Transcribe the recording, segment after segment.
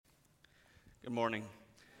Good morning.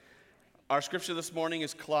 Our scripture this morning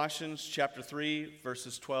is Colossians chapter 3,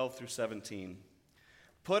 verses 12 through 17.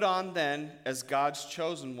 Put on then, as God's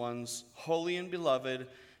chosen ones, holy and beloved,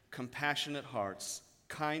 compassionate hearts,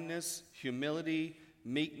 kindness, humility,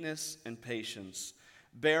 meekness, and patience,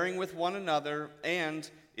 bearing with one another,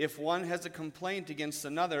 and if one has a complaint against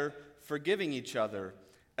another, forgiving each other.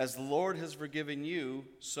 As the Lord has forgiven you,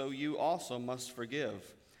 so you also must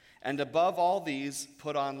forgive. And above all these,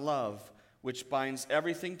 put on love, which binds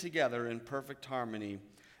everything together in perfect harmony.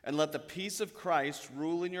 And let the peace of Christ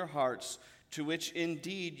rule in your hearts, to which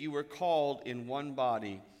indeed you were called in one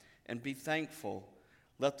body, and be thankful.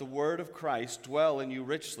 Let the word of Christ dwell in you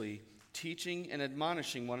richly, teaching and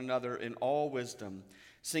admonishing one another in all wisdom,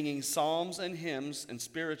 singing psalms and hymns and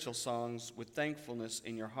spiritual songs with thankfulness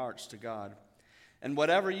in your hearts to God. And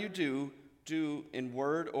whatever you do, do in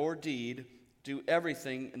word or deed, do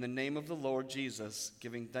everything in the name of the Lord Jesus,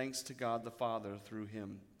 giving thanks to God the Father through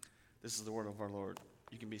him. This is the word of our Lord.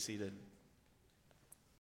 You can be seated.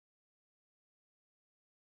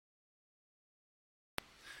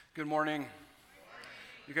 Good morning.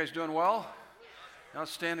 You guys doing well?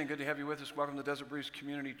 Outstanding. Good to have you with us. Welcome to Desert Breeze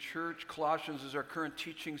Community Church. Colossians is our current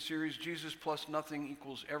teaching series. Jesus plus nothing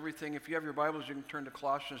equals everything. If you have your Bibles, you can turn to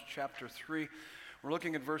Colossians chapter 3. We're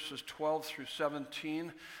looking at verses 12 through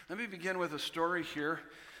 17. Let me begin with a story here.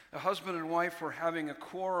 A husband and wife were having a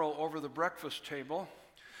quarrel over the breakfast table.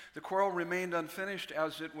 The quarrel remained unfinished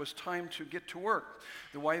as it was time to get to work.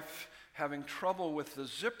 The wife, having trouble with the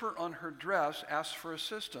zipper on her dress, asked for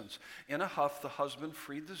assistance. In a huff, the husband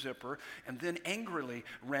freed the zipper and then angrily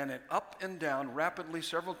ran it up and down rapidly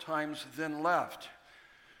several times, then left.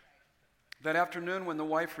 That afternoon, when the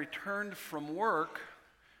wife returned from work,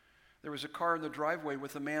 there was a car in the driveway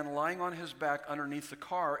with a man lying on his back underneath the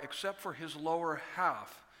car, except for his lower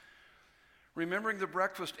half. Remembering the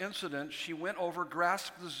breakfast incident, she went over,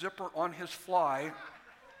 grasped the zipper on his fly,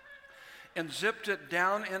 and zipped it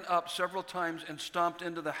down and up several times and stomped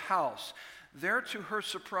into the house. There, to her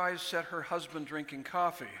surprise, sat her husband drinking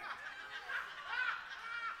coffee.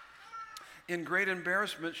 In great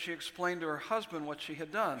embarrassment, she explained to her husband what she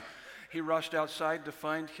had done. He rushed outside to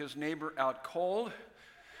find his neighbor out cold.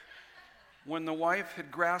 When the wife had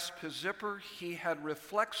grasped his zipper, he had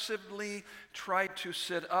reflexively tried to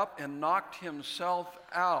sit up and knocked himself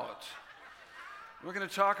out. We're going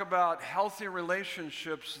to talk about healthy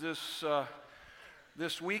relationships this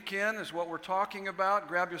weekend is what we're talking about.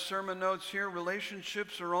 Grab your sermon notes here.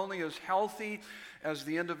 Relationships are only as healthy as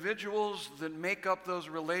the individuals that make up those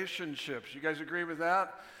relationships. You guys agree with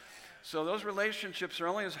that? So those relationships are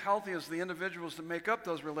only as healthy as the individuals that make up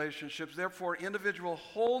those relationships. Therefore, individual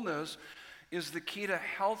wholeness is the key to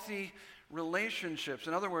healthy relationships.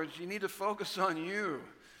 In other words, you need to focus on you.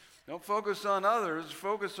 Don't focus on others,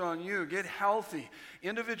 focus on you. Get healthy.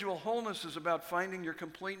 Individual wholeness is about finding your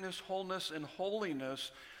completeness, wholeness, and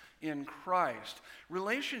holiness in Christ.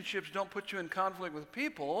 Relationships don't put you in conflict with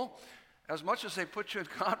people as much as they put you in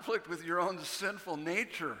conflict with your own sinful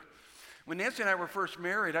nature. When Nancy and I were first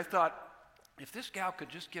married, I thought, if this gal could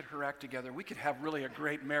just get her act together, we could have really a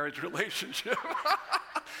great marriage relationship.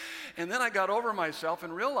 And then I got over myself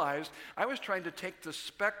and realized I was trying to take the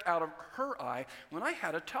speck out of her eye when I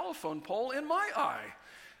had a telephone pole in my eye.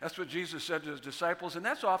 That's what Jesus said to his disciples, and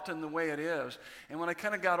that's often the way it is. And when I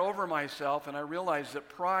kind of got over myself and I realized that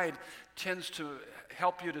pride tends to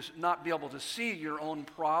help you to not be able to see your own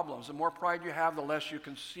problems. The more pride you have, the less you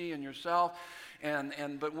can see in yourself.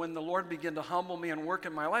 But when the Lord began to humble me and work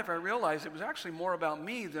in my life, I realized it was actually more about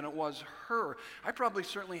me than it was her. I probably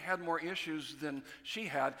certainly had more issues than she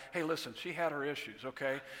had. Hey, listen, she had her issues,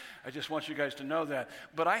 okay? I just want you guys to know that.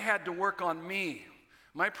 But I had to work on me.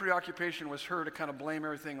 My preoccupation was her, to kind of blame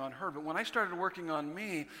everything on her. But when I started working on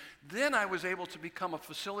me, then I was able to become a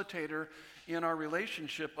facilitator in our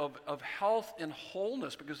relationship of health and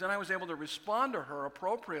wholeness, because then I was able to respond to her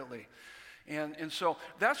appropriately. And so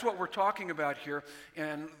that's what we're talking about here.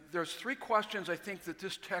 And there's three questions I think that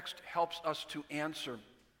this text helps us to answer.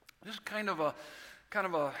 This is kind of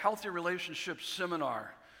a healthy relationship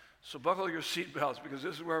seminar. So buckle your seatbelts, because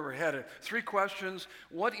this is where we're headed. Three questions.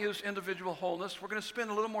 What is individual wholeness? We're going to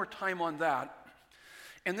spend a little more time on that.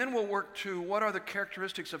 And then we'll work to what are the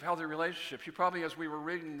characteristics of healthy relationships. You probably, as we were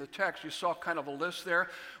reading the text, you saw kind of a list there.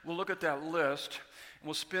 We'll look at that list, and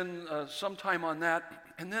we'll spend some time on that.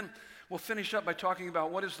 And then we'll finish up by talking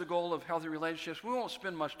about what is the goal of healthy relationships. We won't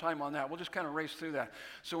spend much time on that. We'll just kind of race through that.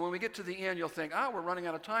 So when we get to the end, you'll think, we're running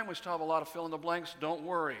out of time. We still have a lot of fill in the blanks. Don't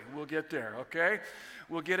worry. We'll get there, okay?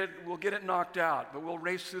 We'll get it knocked out, but we'll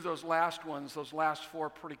race through those last ones, those last four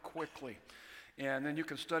pretty quickly. And then you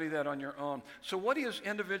can study that on your own. So what is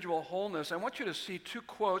individual wholeness? I want you to see two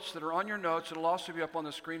quotes that are on your notes. It'll also be up on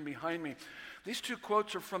the screen behind me. These two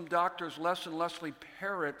quotes are from Doctors Les and Leslie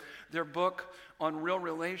Parrott, their book on real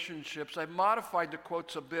relationships. I've modified the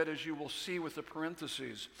quotes a bit, as you will see with the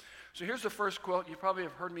parentheses. So here's the first quote. You probably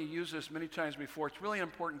have heard me use this many times before. It's a really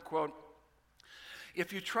important quote.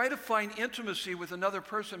 If you try to find intimacy with another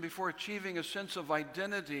person before achieving a sense of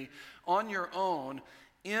identity on your own,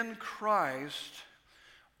 in Christ,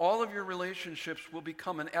 all of your relationships will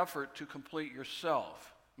become an effort to complete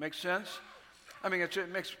yourself. Make sense? I mean, it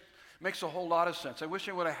makes a whole lot of sense. I wish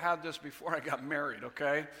I would have had this before I got married,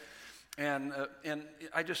 okay? And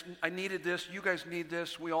I needed this. You guys need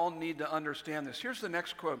this. We all need to understand this. Here's the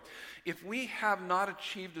next quote. If we have not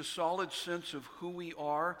achieved a solid sense of who we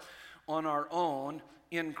are on our own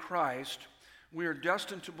in Christ, we are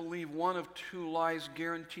destined to believe one of two lies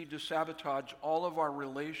guaranteed to sabotage all of our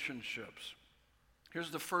relationships. Here's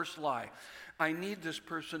the first lie. I need this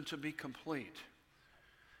person to be complete.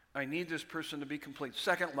 I need this person to be complete.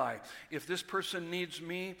 Second lie. If this person needs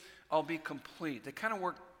me, I'll be complete. They kind of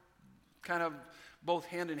work both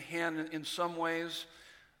hand in hand in some ways,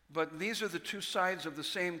 but these are the two sides of the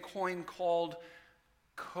same coin called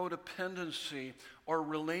codependency or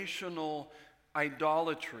relational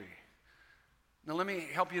idolatry. Now, let me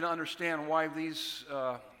help you to understand why these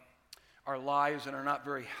are lies and are not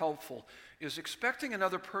very helpful. Is expecting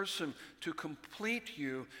another person to complete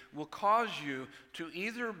you will cause you to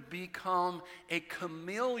either become a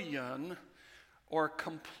chameleon or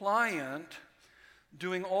compliant,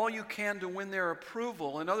 doing all you can to win their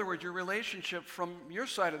approval. In other words, your relationship from your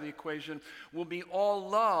side of the equation will be all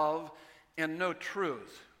love and no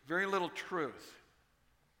truth, very little truth.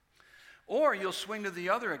 Or you'll swing to the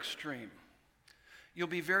other extreme. You'll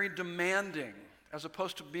be very demanding, as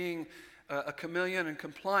opposed to being a chameleon and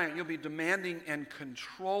compliant. You'll be demanding and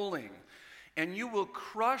controlling, and you will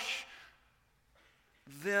crush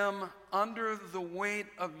them under the weight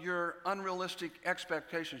of your unrealistic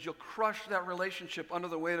expectations. You'll crush that relationship under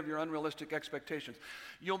the weight of your unrealistic expectations.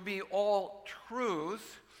 You'll be all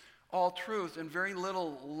truth, and very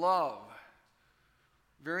little love.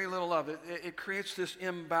 Very little love. It creates this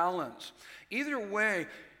imbalance. Either way,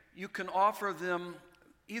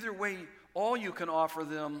 all you can offer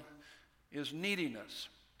them is neediness.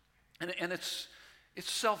 And it's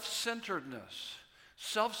self-centeredness.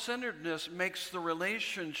 Self-centeredness makes the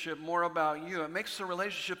relationship more about you. It makes the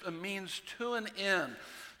relationship a means to an end,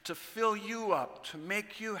 to fill you up, to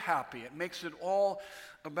make you happy. It makes it all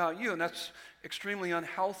about you, and that's extremely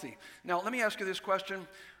unhealthy. Now, let me ask you this question.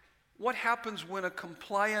 What happens when a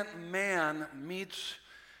compliant man meets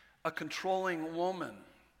a controlling woman?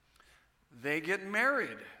 They get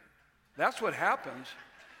married. That's what happens.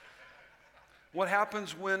 What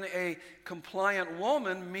happens when a compliant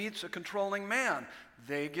woman meets a controlling man?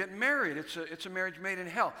 They get married. It's a marriage made in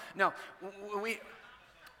hell. Now,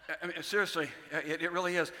 seriously, it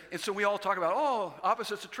really is. And so we all talk about,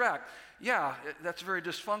 opposites attract. Yeah, that's very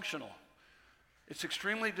dysfunctional. It's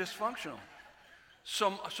extremely dysfunctional.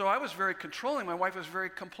 So I was very controlling. My wife was very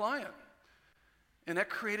compliant. And that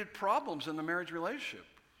created problems in the marriage relationship.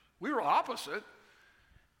 We were opposite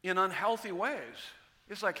in unhealthy ways.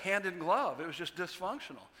 It's like hand in glove. It was just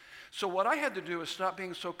dysfunctional. So what I had to do was stop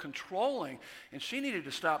being so controlling, and she needed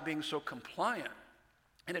to stop being so compliant.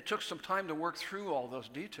 And it took some time to work through all those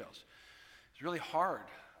details. It's really hard.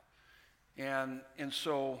 And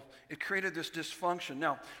so it created this dysfunction.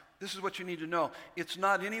 Now, this is what you need to know. It's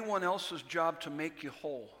not anyone else's job to make you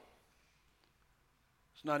whole.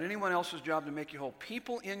 It's not anyone else's job to make you whole.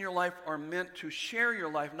 People in your life are meant to share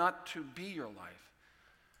your life, not to be your life.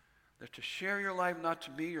 They're to share your life, not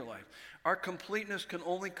to be your life. Our completeness can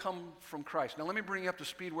only come from Christ. Now, let me bring you up to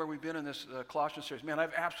speed where we've been in this Colossians series. Man,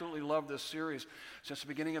 I've absolutely loved this series. Since the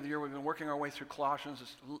beginning of the year, we've been working our way through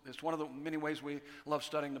Colossians. It's one of the many ways we love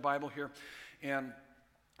studying the Bible here. And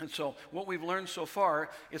so what we've learned so far,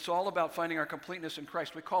 it's all about finding our completeness in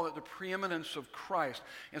Christ. We call it the preeminence of Christ.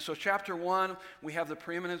 And so chapter 1, we have the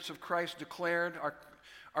preeminence of Christ declared,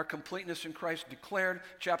 our completeness in Christ declared.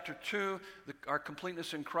 Chapter 2, our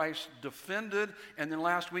completeness in Christ defended. And then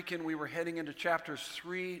last weekend we were heading into chapters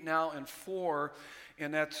 3 now and 4,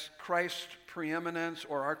 and that's Christ's preeminence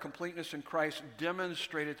or our completeness in Christ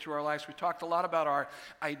demonstrated through our lives. We talked a lot about our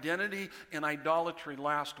identity and idolatry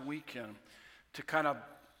last weekend to kind of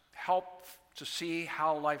help to see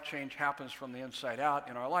how life change happens from the inside out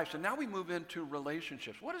in our lives. And now we move into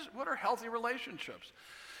relationships. What are healthy relationships?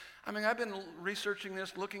 I mean, I've been researching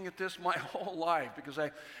this, looking at this my whole life because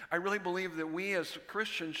I really believe that we as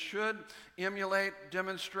Christians should emulate,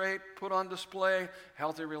 demonstrate, put on display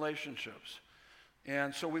healthy relationships.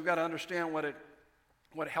 And so we've got to understand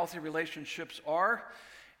what healthy relationships are.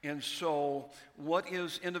 And so what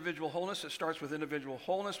is individual wholeness? It starts with individual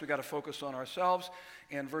wholeness. We've got to focus on ourselves.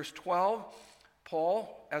 And verse 12,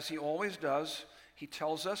 Paul, as he always does, he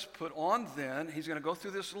tells us, put on then, he's going to go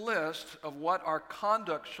through this list of what our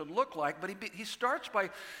conduct should look like, but he starts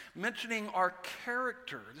by mentioning our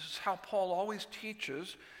character. This is how Paul always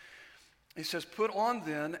teaches. He says, put on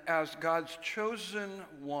then as God's chosen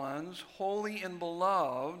ones, holy and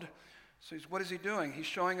beloved. So what is he doing? He's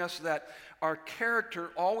showing us that our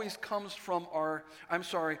character always comes from our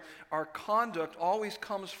conduct always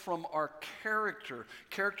comes from our character.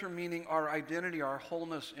 Character meaning our identity, our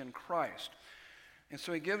wholeness in Christ. And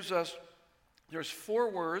so he gives us, there's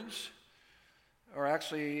 4 words, or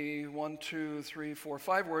actually 1, 2, 3, 4,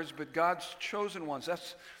 5 words, but God's chosen ones.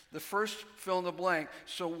 That's the first fill in the blank.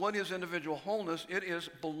 So what is individual wholeness? It is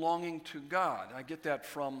belonging to God. I get that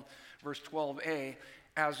from verse 12a,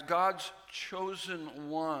 as God's chosen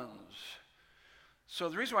ones. So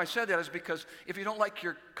the reason why I said that is because if you don't like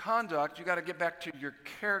your conduct, you got to get back to your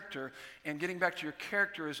character, and getting back to your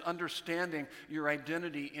character is understanding your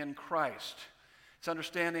identity in Christ. It's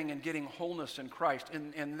understanding and getting wholeness in Christ.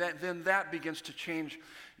 And then that begins to change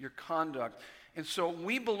your conduct. And so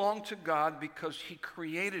we belong to God because he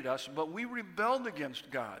created us, but we rebelled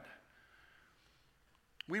against God.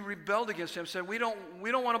 We rebelled against him, said, we don't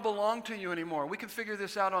want to belong to you anymore. We can figure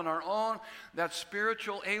this out on our own. That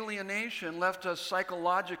spiritual alienation left us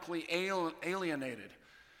psychologically alienated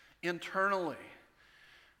internally.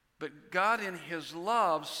 But God in his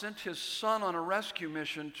love sent his son on a rescue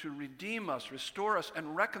mission to redeem us, restore us,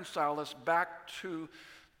 and reconcile us back to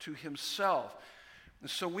himself. And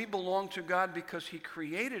so we belong to God because he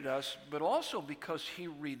created us, but also because he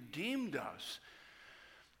redeemed us.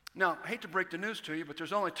 Now, I hate to break the news to you, but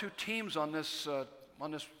there's only 2 teams in this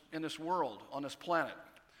world, on this planet.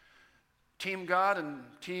 Team God and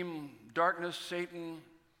Team Darkness, Satan,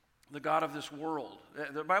 the god of this world.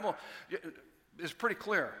 The Bible is pretty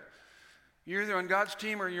clear. You're either on God's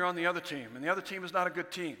team or you're on the other team. And the other team is not a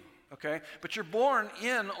good team, okay? But you're born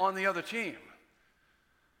in on the other team.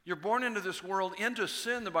 You're born into this world, into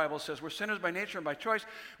sin, the Bible says. We're sinners by nature and by choice.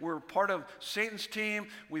 We're part of Satan's team.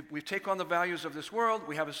 We take on the values of this world.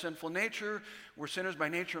 We have a sinful nature. We're sinners by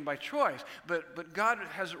nature and by choice. But God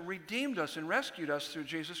has redeemed us and rescued us through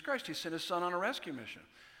Jesus Christ. He sent his son on a rescue mission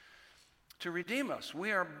to redeem us.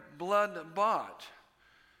 We are blood bought.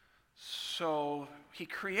 So he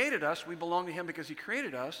created us. We belong to him because he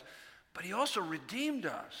created us, but he also redeemed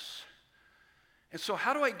us. And so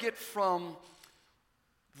how do I get from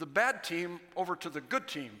the bad team over to the good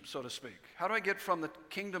team, so to speak? How do I get from the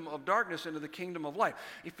kingdom of darkness into the kingdom of light?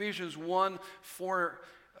 Ephesians 1,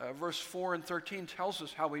 verse 4 and 13 tells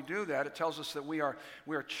us how we do that. It tells us that we are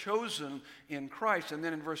chosen in Christ. And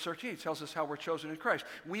then in verse 13, it tells us how we're chosen in Christ.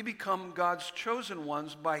 We become God's chosen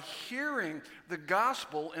ones by hearing the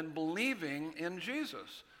gospel and believing in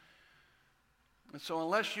Jesus. And so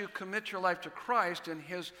unless you commit your life to Christ and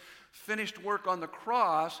his finished work on the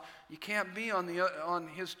cross, you can't be on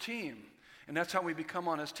his team. And that's how we become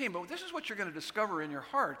on his team. But this is what you're going to discover in your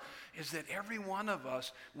heart, is that every one of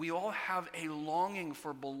us, we all have a longing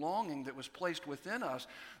for belonging that was placed within us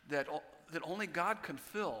that only God can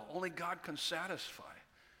fill, only God can satisfy.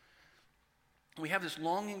 We have this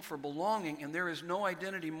longing for belonging, and there is no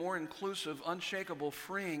identity more inclusive, unshakable,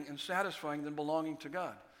 freeing, and satisfying than belonging to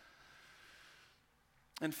God.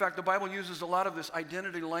 In fact, the Bible uses a lot of this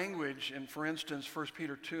identity language in, for instance, 1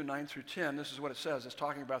 Peter 2, 9 through 10. This is what it says. It's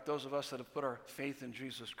talking about those of us that have put our faith in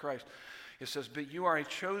Jesus Christ. It says, but you are a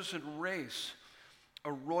chosen race,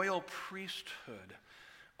 a royal priesthood,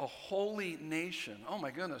 a holy nation. Oh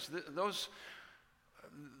my goodness, those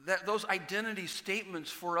identity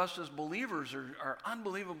statements for us as believers are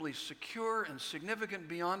unbelievably secure and significant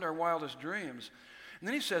beyond our wildest dreams. And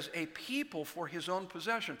then he says, a people for his own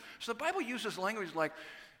possession. So the Bible uses language like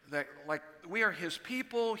we are his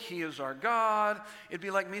people, he is our God. It'd be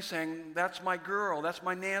like me saying, that's my girl, that's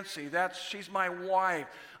my Nancy, she's my wife,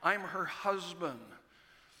 I'm her husband.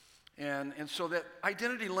 And so that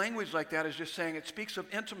identity language like that is just saying, it speaks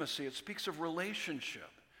of intimacy, it speaks of relationship.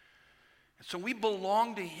 And so we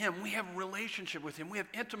belong to him, we have relationship with him, we have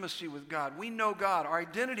intimacy with God, we know God, our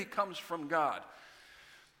identity comes from God.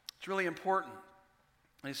 It's really important.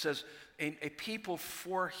 And he says, a people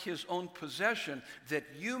for his own possession, that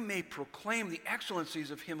you may proclaim the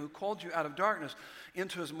excellencies of him who called you out of darkness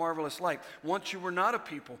into his marvelous light. Once you were not a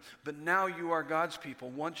people, but now you are God's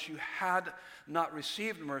people. Once you had not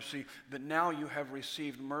received mercy, but now you have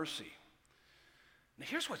received mercy. Now,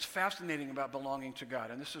 here's what's fascinating about belonging to God,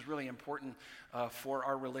 and this is really important for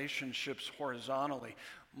our relationships horizontally.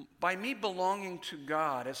 By me belonging to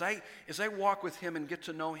God, as I walk with Him and get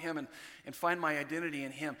to know Him and find my identity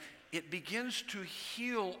in Him, it begins to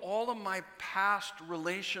heal all of my past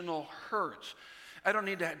relational hurts. I don't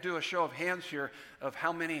need to do a show of hands here of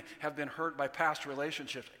how many have been hurt by past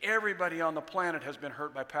relationships. Everybody on the planet has been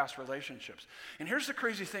hurt by past relationships. And here's the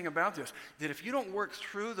crazy thing about this, that if you don't work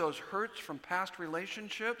through those hurts from past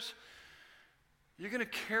relationships, you're going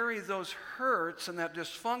to carry those hurts and that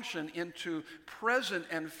dysfunction into present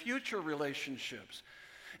and future relationships.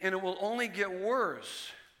 And it will only get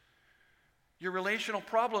worse. Your relational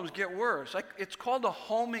problems get worse. It's called a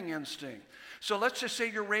homing instinct. So let's just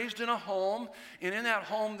say you're raised in a home, and in that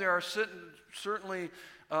home there are certainly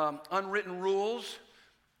unwritten rules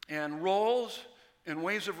and roles and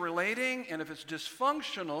ways of relating, and if it's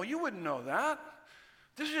dysfunctional, you wouldn't know that.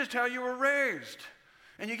 This is just how you were raised.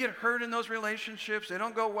 And you get hurt in those relationships, they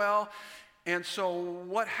don't go well, and so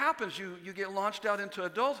what happens, you get launched out into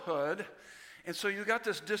adulthood, and so you got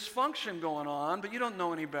this dysfunction going on, but you don't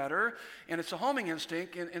know any better, and it's a homing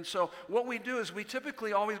instinct. And so what we do is we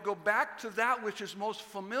typically always go back to that which is most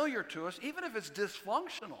familiar to us, even if it's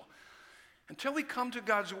dysfunctional, until we come to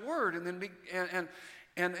God's Word, and then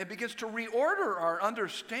and it begins to reorder our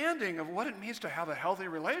understanding of what it means to have a healthy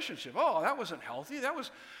relationship. Oh, that wasn't healthy. That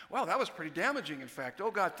was pretty damaging, in fact.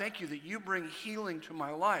 Oh, God, thank you that you bring healing to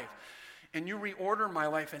my life, and you reorder my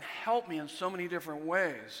life and help me in so many different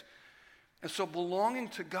ways. And so belonging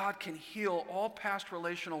to God can heal all past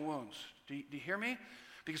relational wounds. Do you hear me?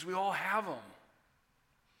 Because we all have them.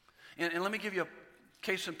 And let me give you a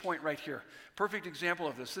case in point right here. Perfect example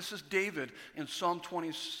of this. This is David in Psalm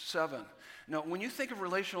 27. Now, when you think of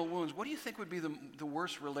relational wounds, what do you think would be the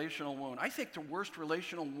worst relational wound? I think the worst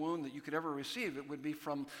relational wound that you could ever receive, it would be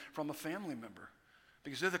from a family member,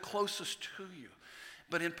 because they're the closest to you.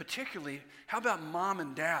 But in particularly, how about mom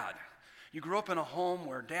and dad? You grew up in a home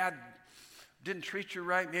where dad didn't treat you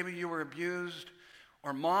right, maybe you were abused,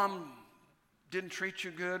 or mom didn't treat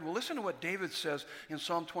you good. Well, listen to what David says in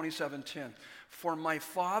Psalm 27:10. For my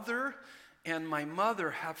father and my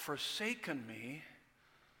mother have forsaken me,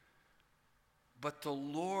 but the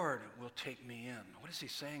Lord will take me in. What is he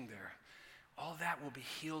saying there? All that will be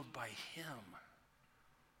healed by him.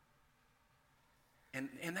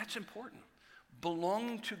 And that's important.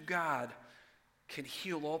 Belonging to God can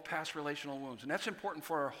heal all past relational wounds. And that's important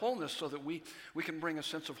for our wholeness, so that we can bring a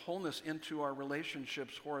sense of wholeness into our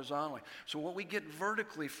relationships horizontally. So what we get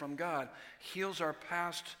vertically from God heals our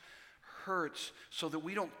past hurts, so that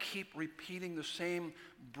we don't keep repeating the same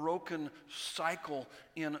broken cycle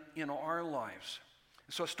in our lives.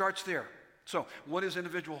 So it starts there. So what is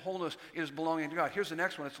individual wholeness? It is belonging to God. Here's the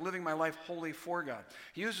next one. It's living my life wholly for God.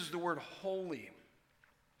 He uses the word holy.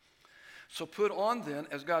 So put on then,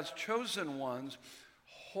 as God's chosen ones,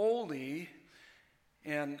 holy.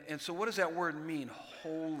 And so what does that word mean,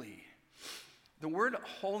 holy? The word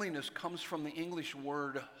holiness comes from the English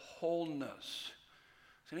word wholeness.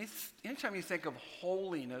 So anytime you think of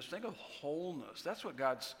holiness, think of wholeness. That's what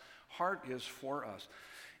God's heart is for us.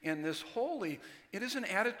 And this holy, it is an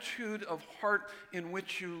attitude of heart in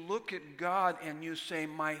which you look at God and you say,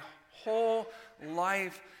 my whole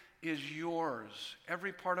life is yours.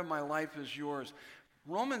 Every part of my life is yours.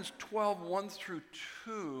 Romans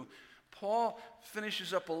 12:1-2, Paul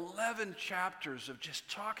finishes up 11 chapters of just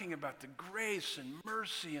talking about the grace and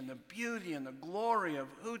mercy and the beauty and the glory of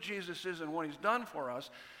who Jesus is and what he's done for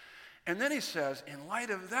us. And then he says, in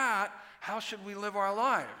light of that, how should we live our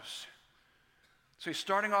lives? So he's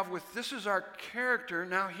starting off with, this is our character,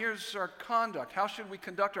 now here's our conduct. How should we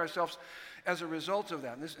conduct ourselves as a result of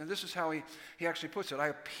that? And this is how he actually puts it. I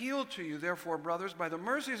appeal to you, therefore, brothers, by the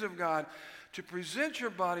mercies of God, to present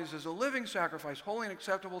your bodies as a living sacrifice, holy and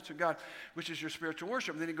acceptable to God, which is your spiritual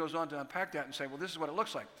worship. And then he goes on to unpack that and say, well, this is what it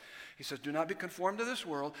looks like. He says, do not be conformed to this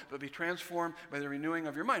world, but be transformed by the renewing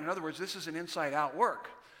of your mind. In other words, this is an inside-out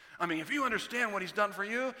work. I mean, if you understand what he's done for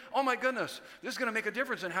you, oh my goodness, this is going to make a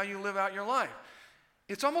difference in how you live out your life.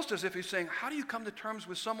 It's almost as if he's saying, how do you come to terms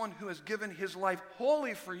with someone who has given his life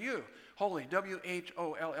wholly for you? Holy,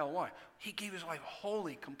 W-H-O-L-L-Y. He gave his life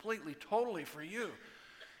wholly, completely, totally for you.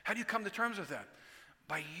 How do you come to terms with that?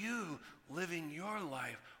 By you living your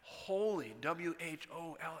life wholly,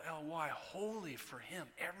 W-H-O-L-L-Y, wholly for him,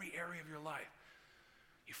 every area of your life.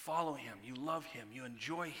 You follow him, you love him, you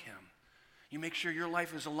enjoy him. You make sure your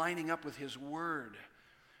life is aligning up with his word,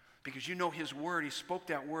 because you know his word. He spoke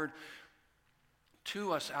that word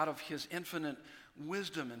to us out of his infinite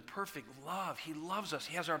wisdom and perfect love. He loves us.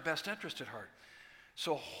 He has our best interest at heart.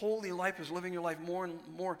 So holy life is living your life more and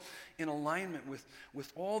more in alignment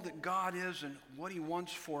with all that God is and what he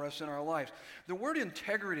wants for us in our lives. The word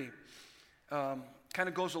integrity kind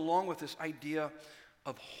of goes along with this idea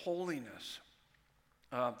of holiness.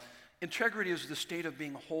 Integrity is the state of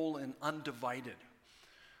being whole and undivided.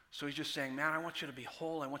 So he's just saying, man, I want you to be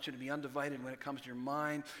whole. I want you to be undivided when it comes to your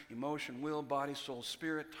mind, emotion, will, body, soul,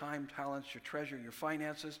 spirit, time, talents, your treasure, your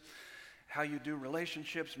finances, how you do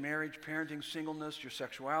relationships, marriage, parenting, singleness, your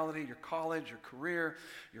sexuality, your college, your career,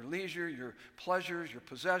 your leisure, your pleasures, your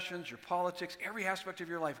possessions, your politics, every aspect of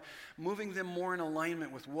your life, moving them more in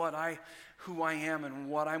alignment with who I am and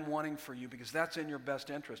what I'm wanting for you, because that's in your best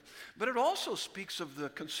interest. But it also speaks of the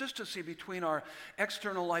consistency between our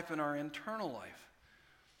external life and our internal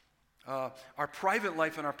life. Our private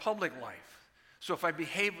life and our public life. So if I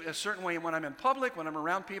behave a certain way when I'm in public, when I'm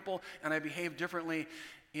around people, and I behave differently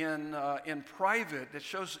in private, it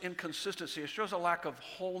shows inconsistency. It shows a lack of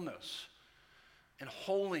wholeness and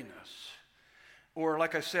holiness. Or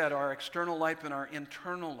like I said, our external life and our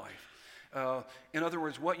internal life. In other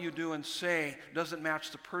words, what you do and say doesn't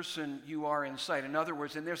match the person you are inside. In other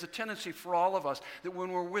words, and there's a tendency for all of us that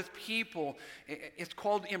when we're with people, it's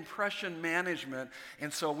called impression management.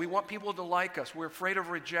 And so we want people to like us. We're afraid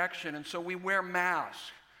of rejection, and so we wear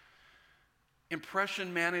masks.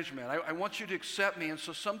 Impression management. I want you to accept me, and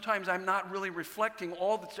so sometimes I'm not really reflecting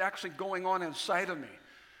all that's actually going on inside of me,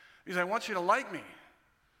 because I want you to like me.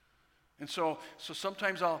 And so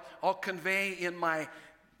sometimes I'll convey in my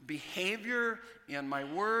behavior, in my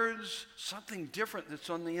words, something different that's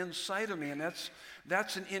on the inside of me, and that's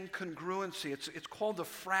an incongruency. It's called the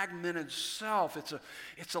fragmented self.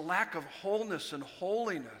 It's a lack of wholeness and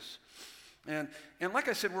holiness. And like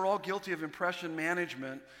I said, we're all guilty of impression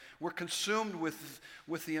management. We're consumed with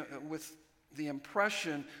the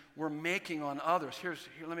impression we're making on others. Here,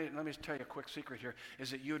 let me tell you a quick secret here,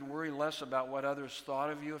 is that you'd worry less about what others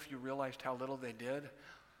thought of you if you realized how little they did.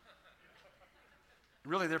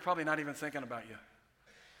 Really, they're probably not even thinking about you.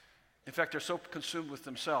 In fact, they're so consumed with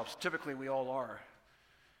themselves. Typically, we all are.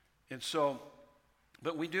 And so,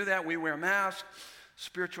 but we do that. We wear masks,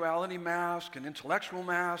 spirituality mask, and intellectual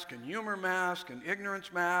mask, and humor mask, and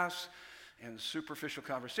ignorance mask, and superficial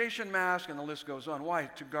conversation mask, and the list goes on. Why?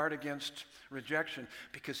 To guard against rejection.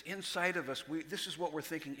 Because inside of us, this is what we're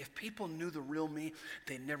thinking. If people knew the real me,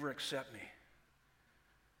 they'd never accept me.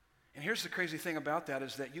 And here's the crazy thing about that,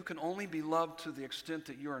 is that you can only be loved to the extent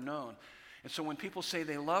that you are known. And so when people say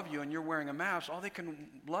they love you and you're wearing a mask, all they can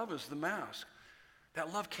love is the mask.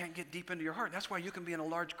 That love can't get deep into your heart. That's why you can be in a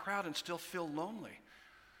large crowd and still feel lonely,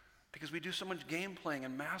 because we do so much game playing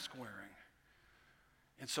and mask wearing.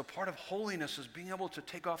 And so part of holiness is being able to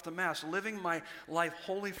take off the mask. Living my life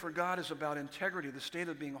wholly for God is about integrity, the state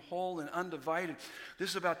of being whole and undivided.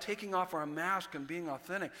 This is about taking off our mask and being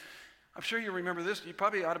authentic. I'm sure you remember this. You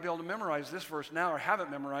probably ought to be able to memorize this verse now, or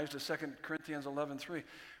haven't memorized it, 2 Corinthians 11:3,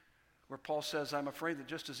 where Paul says, I'm afraid that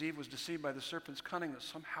just as Eve was deceived by the serpent's cunning, that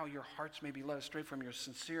somehow your hearts may be led astray from your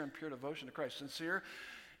sincere and pure devotion to Christ. Sincere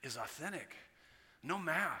is authentic. No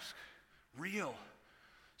mask. Real.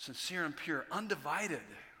 Sincere and pure. Undivided.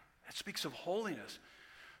 That speaks of holiness.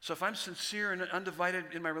 So if I'm sincere and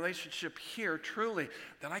undivided in my relationship here, truly,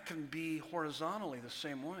 then I can be horizontally the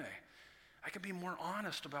same way. I can be more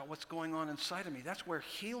honest about what's going on inside of me. That's where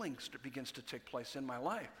healing begins to take place in my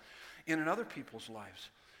life and in other people's lives.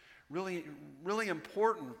 Really, really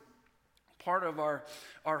important part of our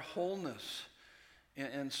wholeness.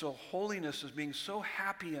 And so holiness is being so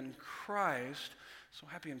happy in Christ. So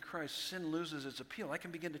happy in Christ, sin loses its appeal. I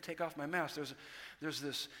can begin to take off my mask. There's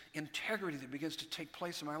this integrity that begins to take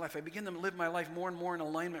place in my life. I begin to live my life more and more in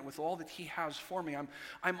alignment with all that he has for me.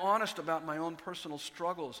 I'm honest about my own personal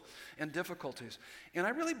struggles and difficulties. And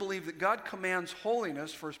I really believe that God commands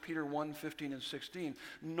holiness, 1 Peter 1:15 and 16,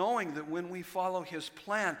 knowing that when we follow his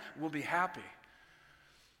plan, we'll be happy.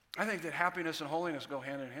 I think that happiness and holiness go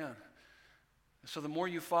hand in hand. So the more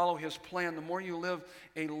you follow his plan, the more you live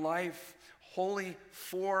a life holy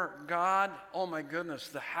for God, oh my goodness,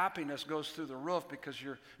 the happiness goes through the roof, because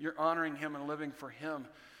you're honoring him and living for him,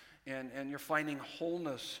 and you're finding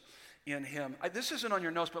wholeness in him. This isn't on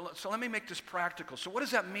your notes, but so let me make this practical. So what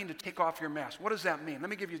does that mean to take off your mask? What does that mean? Let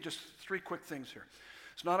me give you just 3 quick things here.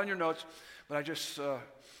 It's not on your notes, but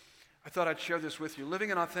I thought I'd share this with you.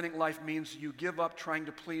 Living an authentic life means you give up trying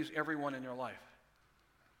to please everyone in your life.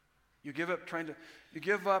 You give up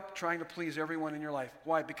trying to please everyone in your life.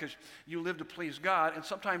 Why? Because you live to please God, and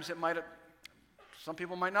sometimes some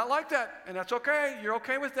people might not like that, and that's okay. You're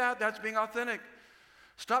okay with that. That's being authentic.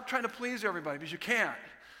 Stop trying to please everybody, because you can't.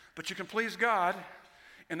 But you can please God,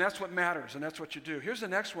 And that's what matters, and that's what you do. Here's the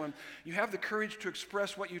next one. You have the courage to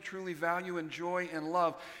express what you truly value, enjoy, and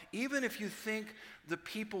love, even if you think the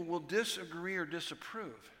people will disagree or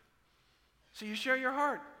disapprove. So you share your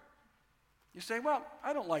heart. You say, well,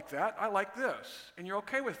 I don't like that. I like this. And you're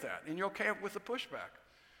okay with that. And you're okay with the pushback.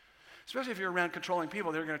 Especially if you're around controlling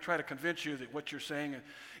people, they're going to try to convince you that what you're saying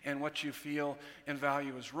and what you feel and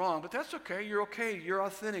value is wrong. But that's okay. You're okay. You're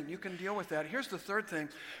authentic. You can deal with that. Here's the third thing.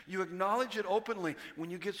 You acknowledge it openly when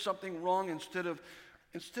you get something wrong instead of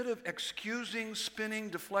excusing, spinning,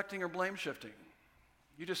 deflecting, or blame shifting.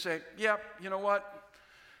 You just say, yep, you know what?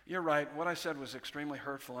 You're right. What I said was extremely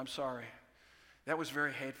hurtful. I'm sorry. That was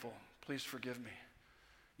very hateful. Please forgive me.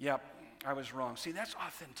 Yep, I was wrong. See, that's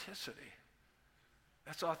authenticity.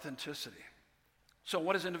 That's authenticity. So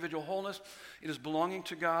what is individual wholeness? It is belonging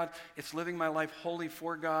to God. It's living my life wholly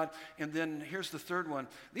for God. And then here's the third one.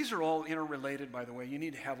 These are all interrelated, by the way. You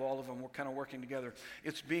need to have all of them kind of working together.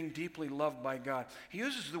 It's being deeply loved by God. He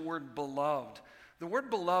uses the word beloved. The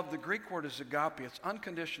word beloved, the Greek word is agape. It's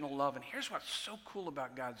unconditional love. And here's what's so cool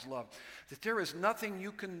about God's love, that there is nothing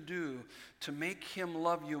you can do to make him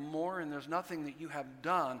love you more, and there's nothing that you have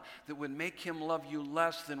done that would make him love you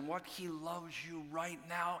less than what he loves you right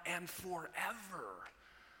now and forever.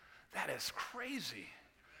 That is crazy.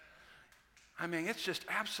 I mean, it's just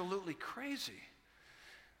absolutely crazy.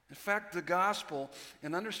 In fact, the gospel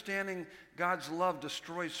and understanding God's love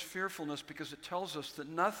destroys fearfulness because it tells us that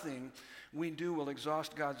nothing we do will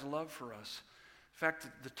exhaust God's love for us. In fact,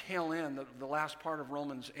 the tail end, the last part of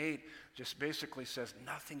Romans 8 just basically says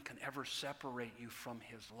nothing can ever separate you from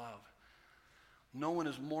his love. No one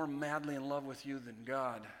is more madly in love with you than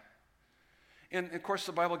God. And of course,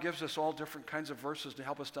 the Bible gives us all different kinds of verses to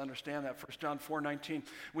help us to understand that. 1 John 4:19,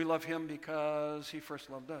 we love him because he first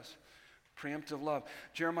loved us. Preemptive love.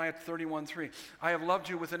 Jeremiah 31:3. I have loved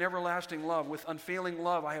you with an everlasting love. With unfailing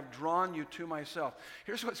love, I have drawn you to myself.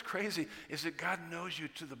 Here's what's crazy, is that God knows you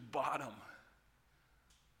to the bottom.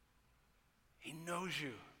 He knows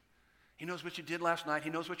you. He knows what you did last night. He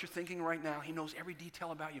knows what you're thinking right now. He knows every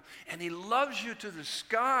detail about you. And he loves you to the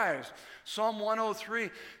skies. Psalm 103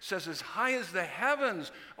 says, as high as the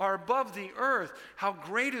heavens are above the earth, how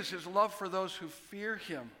great is his love for those who fear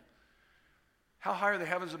him. How high are the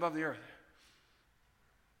heavens above the earth?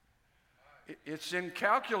 It's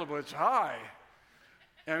incalculable. It's high.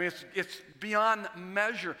 I mean, it's beyond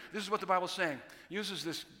measure. This is what the Bible's saying. It uses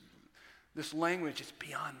this language. It's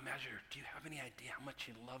beyond measure. Do you have any idea how much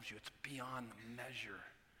he loves you? It's beyond measure.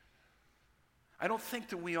 I don't think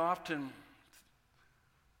that we often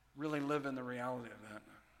really live in the reality of that.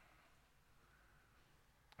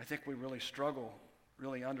 I think we really struggle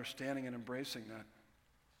really understanding and embracing that.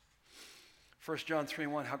 1 John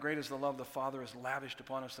 3:1, how great is the love the Father has lavished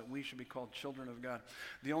upon us that we should be called children of God.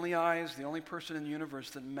 The only eyes, the only person in the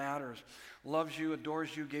universe that matters, loves you,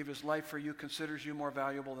 adores you, gave his life for you, considers you more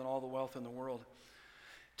valuable than all the wealth in the world.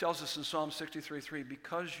 It tells us in Psalm 63:3,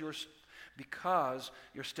 because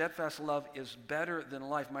your steadfast love is better than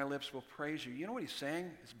life, my lips will praise you. You know what he's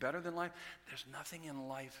saying? It's better than life. There's nothing in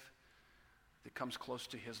life that comes close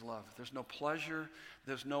to his love. There's no pleasure.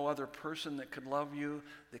 There's no other person that could love you,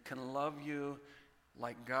 that can love you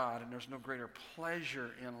like God. And there's no greater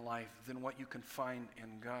pleasure in life than what you can find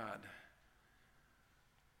in God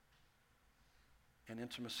and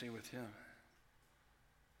intimacy with him.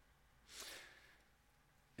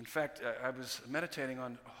 In fact, I was meditating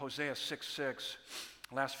on Hosea 6:6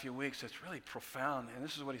 last few weeks. It's really profound. And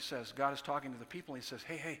this is what he says. God is talking to the people. He says,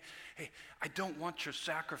 hey, I don't want your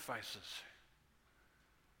sacrifices.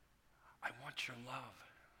 I want your love.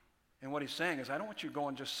 And what he's saying is, I don't want you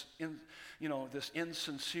going just in, this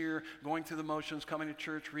insincere, going through the motions, coming to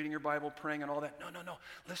church, reading your Bible, praying and all that. No.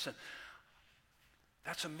 Listen,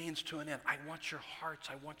 that's a means to an end. I want your hearts.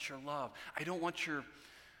 I want your love. I don't want your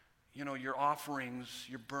offerings,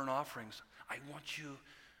 your burnt offerings. I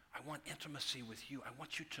want intimacy with you. I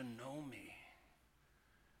want you to know me.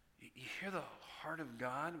 You hear the heart of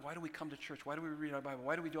God? Why do we come to church? Why do we read our Bible?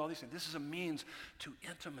 Why do we do all these things? This is a means to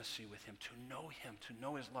intimacy with him, to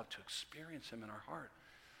know his love, to experience him in our heart.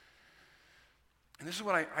 And this is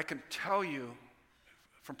what I can tell you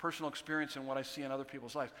from personal experience and what I see in other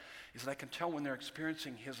people's lives, is that I can tell when they're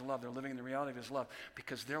experiencing his love, they're living in the reality of his love,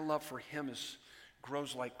 because their love for him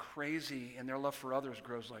grows like crazy, and their love for others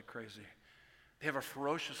grows like crazy. They have a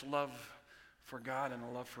ferocious love for God and a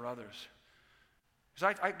love for others.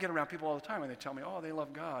 Because I get around people all the time and they tell me, oh, they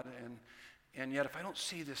love God. And yet if I don't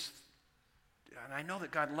see this, and I know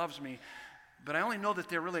that God loves me, but I only know that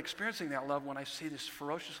they're really experiencing that love when I see this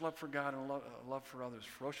ferocious love for God and love for others,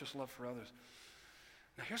 ferocious love for others.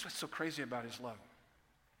 Now here's what's so crazy about his love.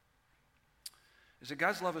 is that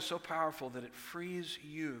God's love is so powerful that it frees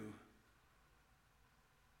you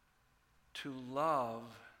to love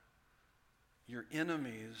your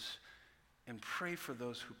enemies and pray for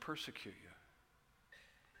those who persecute you.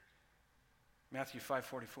 Matthew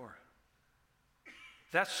 5:44.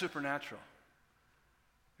 That's supernatural.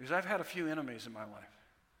 Because I've had a few enemies in my life.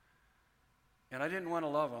 And I didn't want to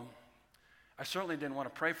love them. I certainly didn't want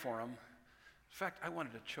to pray for them. In fact, I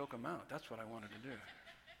wanted to choke them out. That's what I wanted to do.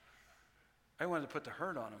 I wanted to put the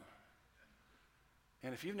hurt on them.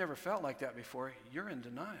 And if you've never felt like that before, you're in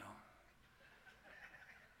denial.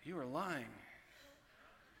 You are lying.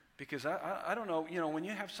 Because I don't know, when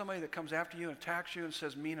you have somebody that comes after you and attacks you and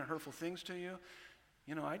says mean and hurtful things to you,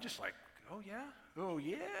 I just like, oh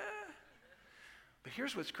yeah. But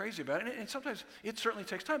here's what's crazy about it. And sometimes it certainly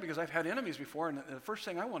takes time because I've had enemies before, and the first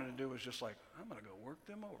thing I wanted to do was just like, I'm going to go work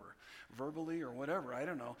them over, verbally or whatever, I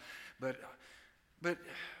don't know. But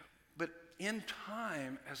in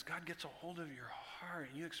time, as God gets a hold of your heart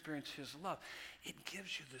and you experience his love, it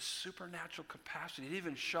gives you this supernatural capacity. It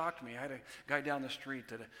even shocked me. I had a guy down the street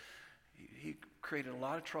that he created a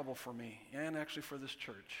lot of trouble for me and actually for this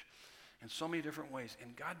church in so many different ways.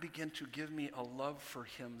 And God began to give me a love for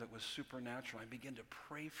him that was supernatural. I began to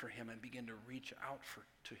pray for him and begin to reach out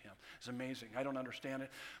to him. It's amazing. I don't understand it,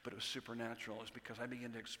 but it was supernatural. It's because I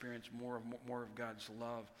began to experience more of God's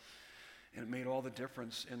love. And it made all the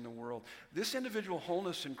difference in the world. This individual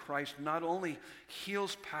wholeness in Christ not only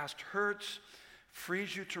heals past hurts,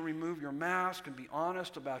 frees you to remove your mask and be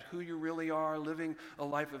honest about who you really are, living a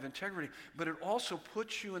life of integrity, but it also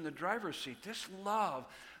puts you in the driver's seat. This love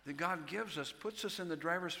that God gives us puts us in the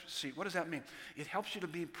driver's seat. What does that mean? It helps you to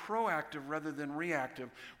be proactive rather than reactive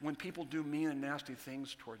when people do mean and nasty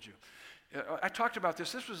things towards you. I talked about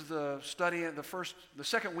this. This was the study, the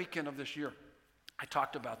second weekend of this year. I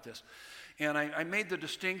talked about this. And I made the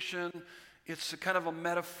distinction. It's kind of a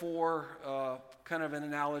metaphor, kind of an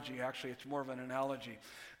analogy, actually. It's more of an analogy.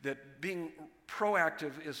 That being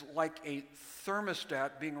proactive is like a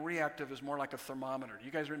thermostat. Being reactive is more like a thermometer. You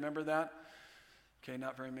guys remember that? Okay,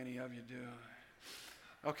 not very many of you do.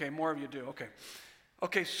 Okay, more of you do.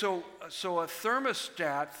 Okay, so a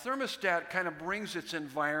thermostat kind of brings its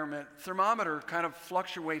environment. Thermometer kind of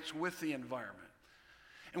fluctuates with the environment.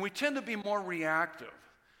 And we tend to be more reactive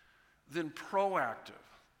than proactive.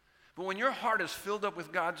 But when your heart is filled up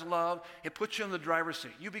with God's love, it puts you in the driver's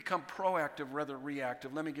seat. You become proactive rather than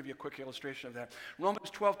reactive. Let me give you a quick illustration of that.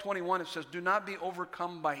 Romans 12:21, it says, do not be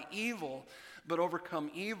overcome by evil, but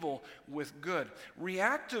overcome evil with good.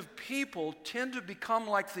 Reactive people tend to become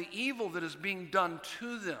like the evil that is being done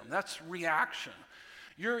to them. That's reaction.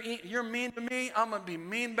 You're mean to me, I'm going to be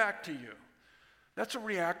mean back to you. That's a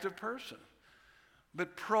reactive person.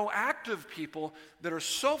 But proactive people that are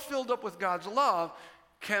so filled up with God's love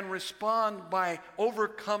can respond by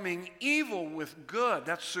overcoming evil with good.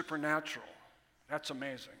 That's supernatural. That's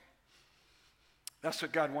amazing. That's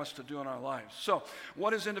what God wants to do in our lives. So,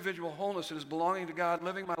 what is individual wholeness? It is belonging to God,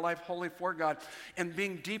 living my life wholly for God, and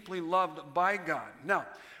being deeply loved by God. Now,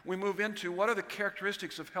 we move into what are the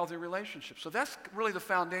characteristics of healthy relationships. So that's really the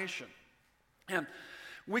foundation. And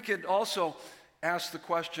we could also ask the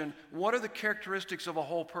question, what are the characteristics of a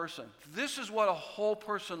whole person? This is what a whole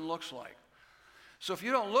person looks like. So if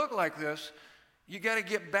you don't look like this, you got to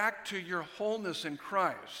get back to your wholeness in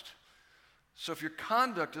Christ. So if your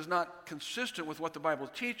conduct is not consistent with what the Bible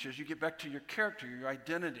teaches, you get back to your character, your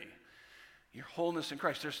identity, your wholeness in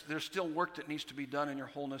Christ. There's still work that needs to be done in your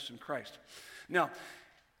wholeness in Christ. Now,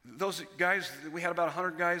 those guys, we had about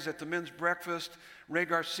 100 guys at the men's breakfast. Ray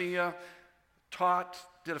Garcia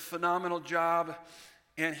did a phenomenal job,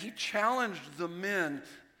 and he challenged the men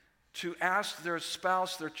to ask their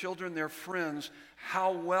spouse, their children, their friends,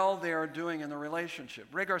 how well they are doing in the relationship.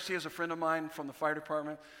 Ray Garcia is a friend of mine from the fire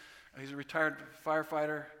department. He's a retired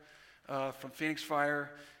firefighter from Phoenix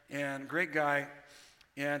Fire, and great guy.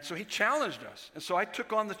 And so he challenged us. And so I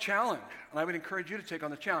took on the challenge, and I would encourage you to take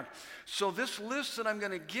on the challenge. So this list that I'm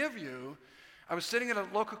going to give you, I was sitting at a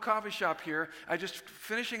local coffee shop here. I just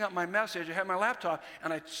finishing up my message. I had my laptop,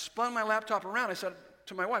 and I spun my laptop around. I said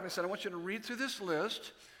to my wife, I want you to read through this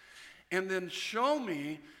list and then show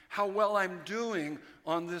me how well I'm doing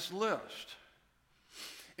on this list.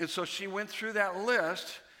 And so she went through that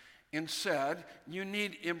list and said, you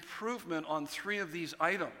need improvement on 3 of these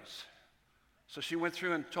items. So she went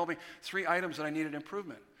through and told me 3 items that I needed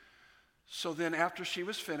improvement. So then after she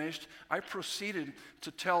was finished, I proceeded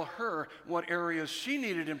to tell her what areas she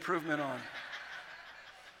needed improvement on.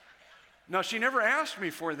 Now, she never asked me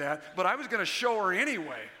for that, but I was going to show her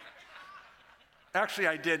anyway. Actually,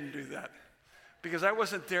 I didn't do that. because I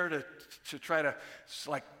wasn't there to try to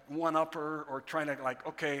like one-up her or trying to like,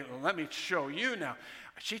 okay, well, let me show you now.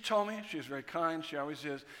 She told me, she was very kind, she always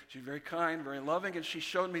is. She's very kind, very loving, and she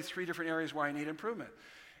showed me 3 different areas where I need improvement.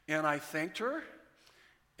 And I thanked her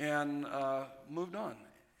and moved on.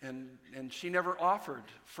 And she never offered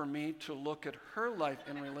for me to look at her life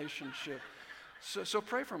and relationship. So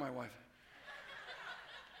pray for my wife.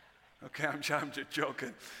 Okay, I'm just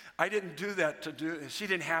joking. I didn't do that she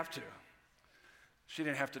didn't have to. She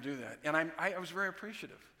didn't have to do that. And I was very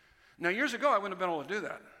appreciative. Now, years ago, I wouldn't have been able to do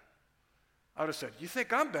that. I would have said, you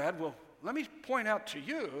think I'm bad? Well, let me point out to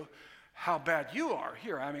you how bad you are.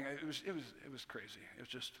 Here, I mean, it was crazy.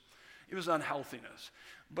 It was unhealthiness.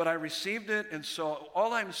 But I received it, and so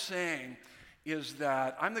all I'm saying is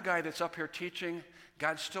that I'm the guy that's up here teaching.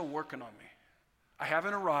 God's still working on me. I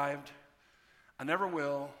haven't arrived. I never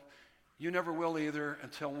will. You never will either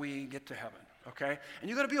until we get to heaven, okay? And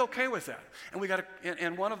you got to be okay with that.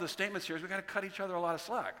 And one of the statements here is we got to cut each other a lot of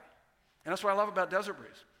slack. And that's what I love about Desert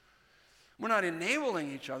Breeze. We're not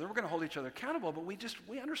enabling each other. We're going to hold each other accountable, but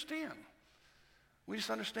we understand. We just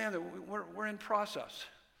understand that we're in process.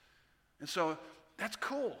 And so that's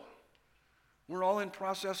cool. We're all in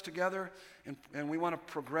process together, and we want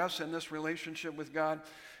to progress in this relationship with God.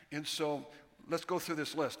 And so let's go through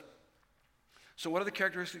this list. So what are the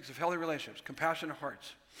characteristics of healthy relationships? Compassionate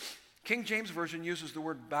hearts. King James Version uses the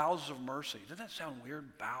word bowels of mercy. Doesn't that sound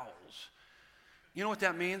weird? Bowels. You know what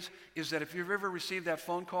that means? Is that if you've ever received that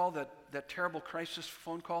phone call, that terrible crisis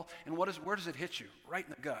phone call, and where does it hit you? Right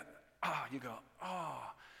in the gut. You go,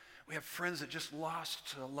 we have friends that just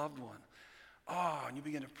lost a loved one. And you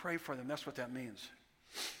begin to pray for them. That's what that means.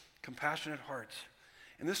 Compassionate hearts.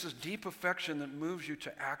 And this is deep affection that moves you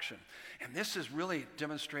to action. And this really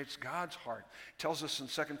demonstrates God's heart. It tells us in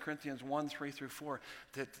 2 Corinthians 1, 3 through 4,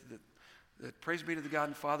 that praise be to the God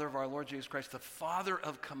and Father of our Lord Jesus Christ, the Father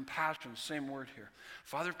of compassion, same word here.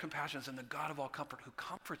 Father of compassion and the God of all comfort, who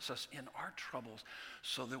comforts us in our troubles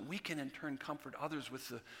so that we can in turn comfort others with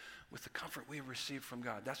the comfort we have received from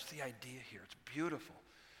God. That's the idea here. It's beautiful.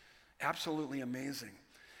 Absolutely amazing.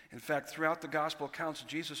 In fact, throughout the gospel accounts,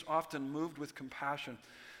 Jesus often moved with compassion.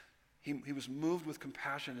 He was moved with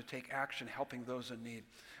compassion to take action, helping those in need.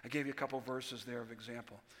 I gave you a couple verses there of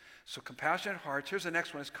example. So compassionate hearts. Here's the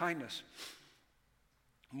next one, is kindness.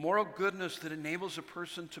 Moral goodness that enables a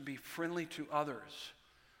person to be friendly to others.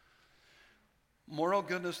 Moral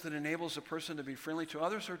goodness that enables a person to be friendly to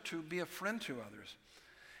others or to be a friend to others.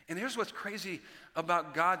 And here's what's crazy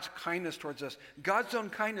about God's kindness towards us. God's own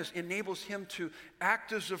kindness enables him to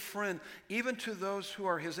act as a friend even to those who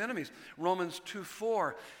are his enemies. Romans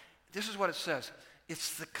 2:4, this is what it says.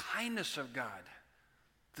 It's the kindness of God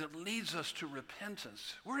that leads us to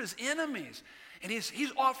repentance. We're his enemies, and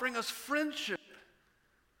he's offering us friendship.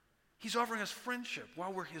 He's offering us friendship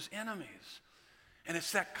while we're his enemies. And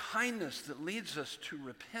it's that kindness that leads us to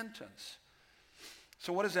repentance.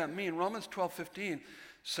 So what does that mean? Romans 12:15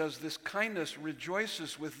 says this kindness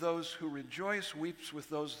rejoices with those who rejoice, weeps with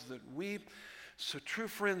those that weep. So true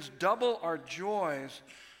friends double our joys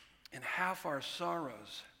and half our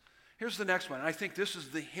sorrows. Here's the next one, and I think this is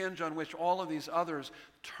the hinge on which all of these others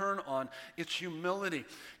turn on. It's humility.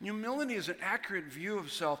 Humility is an accurate view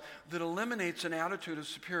of self that eliminates an attitude of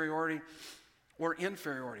superiority or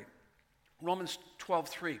inferiority. Romans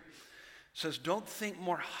 12:3 says, don't think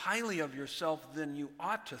more highly of yourself than you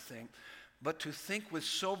ought to think, but to think with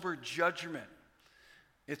sober judgment.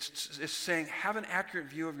 It's saying, have an accurate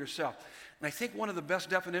view of yourself. And I think one of the best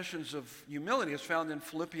definitions of humility is found in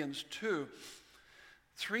Philippians 2,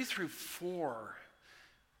 3 through 4.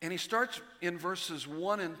 And he starts in verses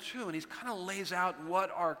 1 and 2, and he kind of lays out what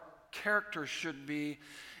our character should be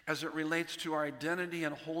as it relates to our identity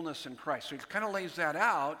and wholeness in Christ. So he kind of lays that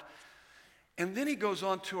out. And then he goes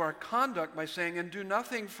on to our conduct by saying, and do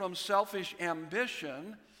nothing from selfish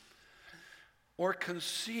ambition or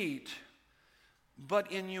conceit,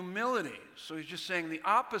 but in humility. So he's just saying the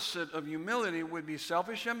opposite of humility would be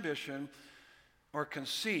selfish ambition or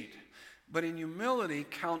conceit. But in humility,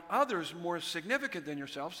 count others more significant than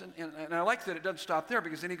yourselves. And I like that it doesn't stop there,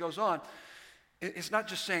 because then he goes on. It's not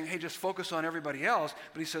just saying, hey, just focus on everybody else,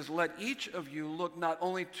 but he says, let each of you look not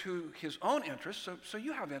only to his own interests, so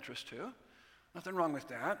you have interest too, nothing wrong with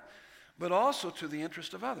that, but also to the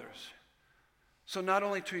interest of others. So not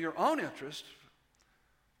only to your own interest,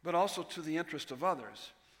 but also to the interest of others.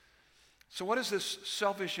 So what is this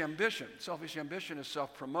selfish ambition? Selfish ambition is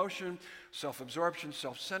self-promotion, self-absorption,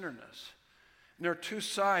 self-centeredness. And there are two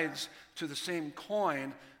sides to the same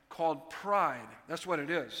coin called pride. That's what it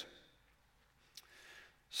is.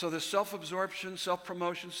 So the self-absorption,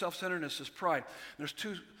 self-promotion, self-centeredness is pride. There's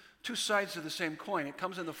two two sides of the same coin. It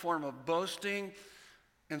comes in the form of boasting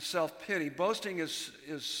and self-pity. Boasting is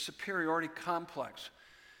superiority complex.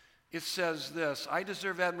 It says this: I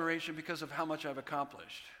deserve admiration because of how much I've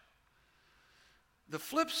accomplished. The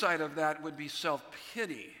flip side of that would be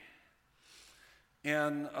self-pity.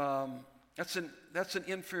 And that's an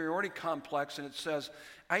inferiority complex, and it says,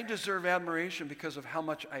 I deserve admiration because of how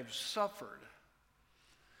much I've suffered.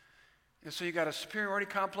 And so you got a superiority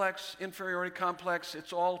complex, inferiority complex.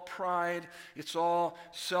 It's all pride. It's all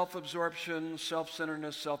self-absorption,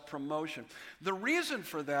 self-centeredness, self-promotion. The reason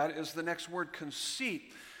for that is the next word,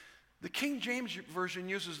 conceit. The King James Version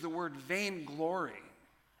uses the word vainglory.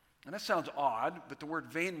 And that sounds odd, but the word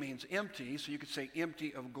vain means empty, so you could say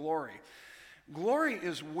empty of glory. Glory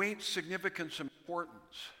is weight, significance, importance.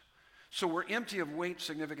 So we're empty of weight,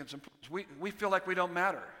 significance, and importance. We feel like we don't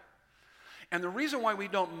matter. And the reason why we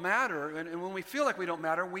don't matter, and when we feel like we don't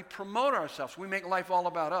matter, we promote ourselves. We make life all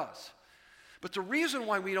about us. But the reason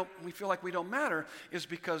why we feel like we don't matter is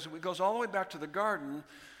because it goes all the way back to the garden.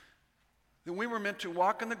 That we were meant to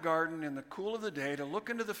walk in the garden in the cool of the day, to look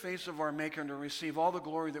into the face of our Maker and to receive all the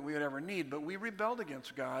glory that we would ever need. But we rebelled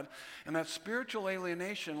against God, and that spiritual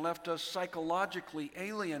alienation left us psychologically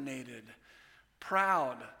alienated,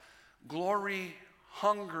 proud, glory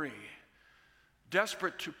hungry,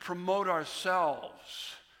 desperate to promote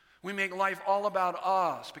ourselves. We make life all about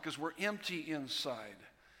us because we're empty inside.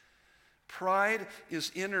 Pride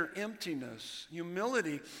is inner emptiness.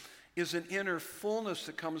 Humility is an inner fullness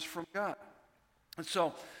that comes from God. And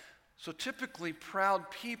so typically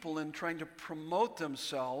proud people, in trying to promote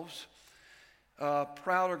themselves,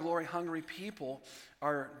 proud or glory-hungry people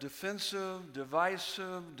are defensive,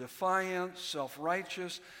 divisive, defiant,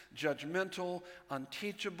 self-righteous, judgmental,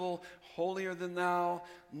 unteachable, holier than thou,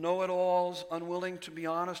 know-it-alls, unwilling to be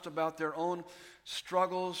honest about their own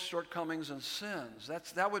struggles, shortcomings, and sins.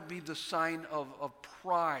 That would be the sign of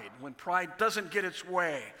pride. When pride doesn't get its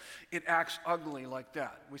way, it acts ugly like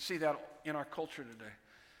that. We see that in our culture today.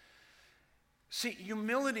 See,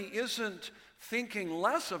 humility isn't thinking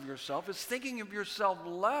less of yourself, it's thinking of yourself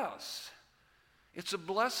less. It's a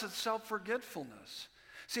blessed self-forgetfulness.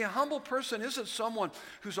 See, a humble person isn't someone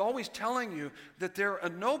who's always telling you that they're a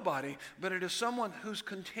nobody, but it is someone who's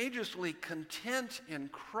contagiously content in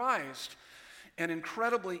Christ and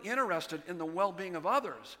incredibly interested in the well-being of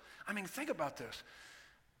others. I mean, think about this.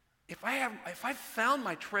 If I found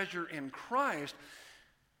my treasure in Christ,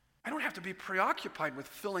 I don't have to be preoccupied with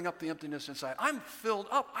filling up the emptiness inside. I'm filled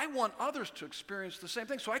up. I want others to experience the same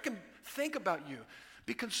thing. So I can think about you,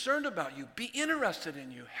 be concerned about you, be interested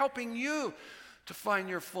in you, helping you to find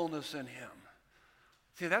your fullness in Him.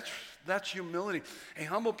 See, that's humility. A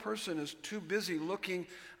humble person is too busy looking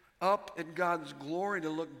up at God's glory to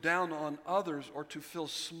look down on others or to feel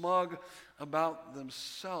smug about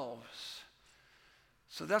themselves.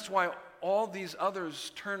 So that's why all these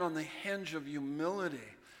others turn on the hinge of humility.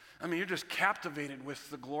 I mean, you're just captivated with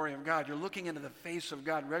the glory of God. You're looking into the face of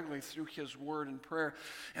God regularly through His Word and prayer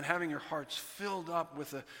and having your hearts filled up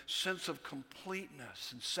with a sense of completeness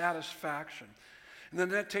and satisfaction. And then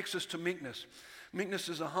that takes us to meekness. Meekness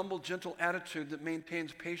is a humble, gentle attitude that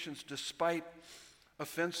maintains patience despite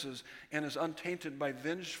offenses and is untainted by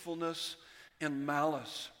vengefulness and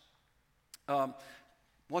malice.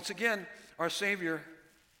 Once again, our Savior,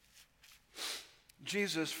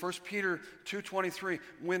 Jesus, 1 Peter 2:23,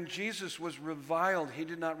 when Jesus was reviled, He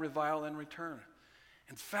did not revile in return.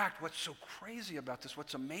 In fact, what's so crazy about this,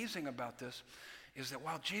 what's amazing about this, is that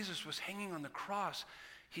while Jesus was hanging on the cross,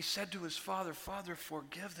 He said to His Father, Father,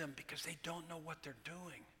 forgive them because they don't know what they're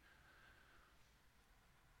doing.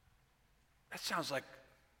 That sounds like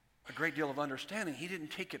a great deal of understanding. He didn't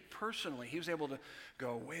take it personally. He was able to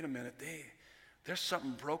go, wait a minute, there's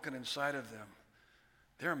something broken inside of them.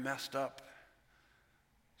 They're messed up.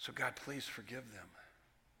 So God, please forgive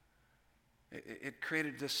them. It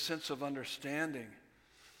created this sense of understanding.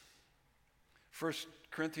 1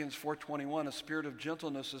 Corinthians 4:21, a spirit of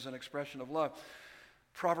gentleness is an expression of love.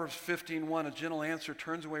 Proverbs 15:1, a gentle answer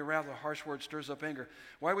turns away wrath, a harsh word stirs up anger.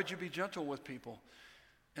 Why would you be gentle with people?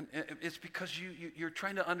 And it's because you're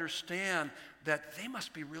trying to understand that they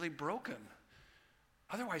must be really broken.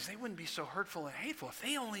 Otherwise, they wouldn't be so hurtful and hateful. If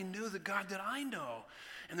they only knew the God that I know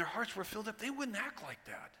and their hearts were filled up, they wouldn't act like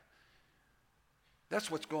that. That's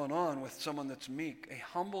what's going on with someone that's meek. A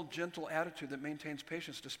humble, gentle attitude that maintains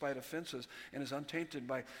patience despite offenses and is untainted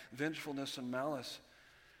by vengefulness and malice.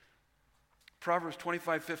 Proverbs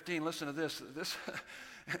 25:15, listen to this.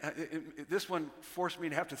 This one forced me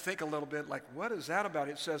to have to think a little bit, like, what is that about?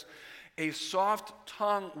 It says, a soft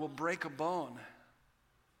tongue will break a bone.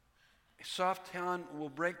 A soft tongue will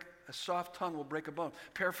break A soft tongue will break a bone.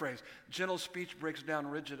 Paraphrase, gentle speech breaks down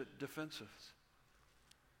rigid defenses.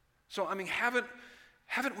 So,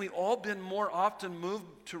 haven't we all been more often moved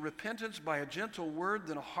to repentance by a gentle word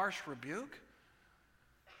than a harsh rebuke?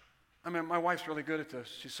 My wife's really good at this.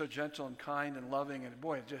 She's so gentle and kind and loving, and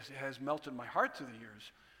boy, it has melted my heart through the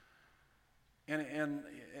years.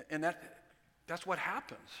 And that's what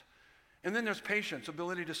happens. And then there's patience,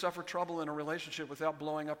 ability to suffer trouble in a relationship without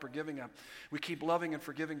blowing up or giving up. We keep loving and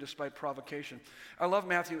forgiving despite provocation. I love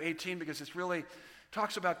Matthew 18 because it really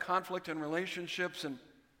talks about conflict and relationships. And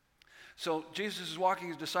so Jesus is walking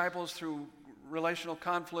his disciples through relational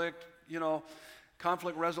conflict,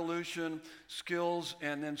 conflict resolution skills.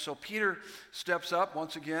 And then so Peter steps up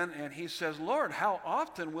once again and he says, Lord, how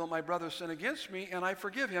often will my brother sin against me and I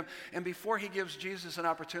forgive him? And before he gives Jesus an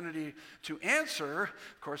opportunity to answer,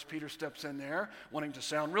 of course, Peter steps in there wanting to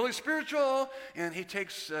sound really spiritual. And he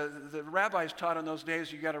takes, the rabbis taught in those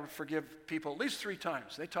days, you got to forgive people at least 3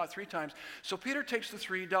 times. They taught 3 times. So Peter takes the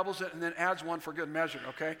 3, doubles it, and then adds 1 for good measure,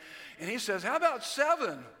 okay? And he says, how about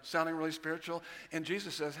 7? Sounding really spiritual. And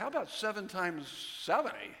Jesus says, how about 7 times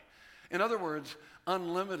 70? In other words,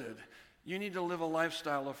 unlimited. You need to live a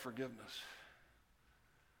lifestyle of forgiveness.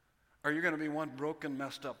 Or you're going to be one broken,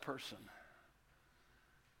 messed up person.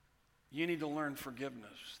 You need to learn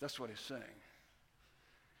forgiveness. That's what he's saying.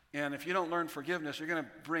 And if you don't learn forgiveness, you're going to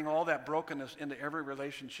bring all that brokenness into every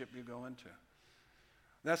relationship you go into.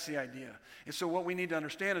 That's the idea. And so what we need to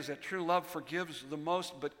understand is that true love forgives the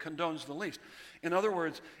most but condones the least. In other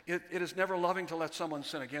words, it is never loving to let someone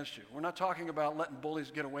sin against you. We're not talking about letting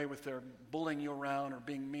bullies get away with their bullying you around or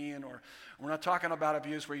being mean, or we're not talking about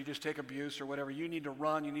abuse where you just take abuse or whatever. You need to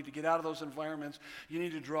run. You need to get out of those environments. You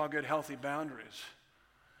need to draw good, healthy boundaries.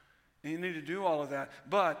 And you need to do all of that.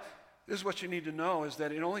 But this is what you need to know is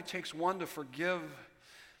that it only takes one to forgive.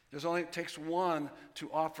 It takes one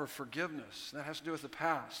to offer forgiveness. That has to do with the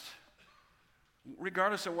past.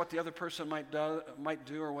 Regardless of what the other person might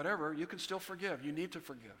do or whatever, you can still forgive. You need to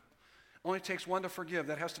forgive. Only takes one to forgive.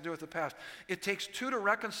 That has to do with the past. It takes 2 to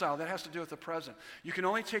reconcile. That has to do with the present. You can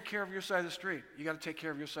only take care of your side of the street. You got to take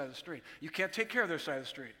care of your side of the street. You can't take care of their side of the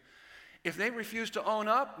street. If they refuse to own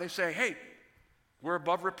up, they say, hey, we're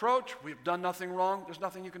above reproach. We've done nothing wrong. There's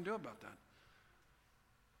nothing you can do about that.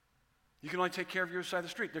 You can only take care of your side of the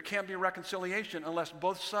street. There can't be reconciliation unless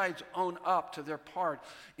both sides own up to their part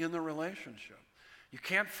in the relationship. You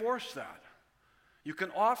can't force that. You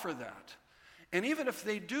can offer that. And even if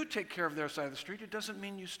they do take care of their side of the street, it doesn't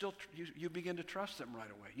mean you begin to trust them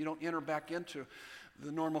right away. You don't enter back into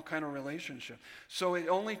the normal kind of relationship. So it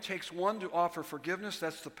only takes one to offer forgiveness,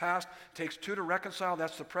 that's the past. It takes 2 to reconcile,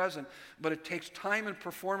 that's the present. But it takes time and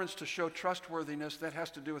performance to show trustworthiness, that has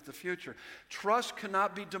to do with the future. Trust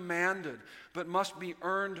cannot be demanded, but must be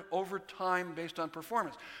earned over time based on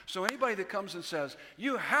performance. So anybody that comes and says,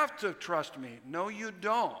 you have to trust me, no, you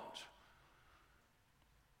don't.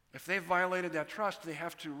 If they've violated that trust, they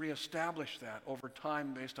have to reestablish that over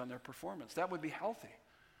time based on their performance. That would be healthy.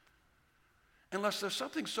 Unless there's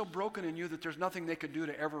something so broken in you that there's nothing they could do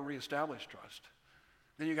to ever reestablish trust.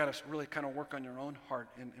 Then you got to really kind of work on your own heart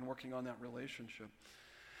in working on that relationship.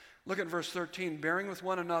 Look at verse 13, bearing with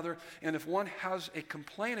one another, and if one has a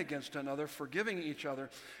complaint against another, forgiving each other,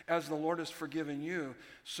 as the Lord has forgiven you,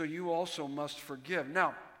 so you also must forgive.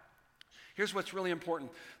 Now, here's what's really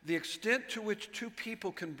important. The extent to which 2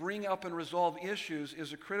 people can bring up and resolve issues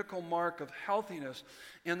is a critical mark of healthiness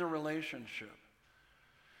in the relationship.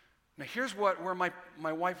 Now here's where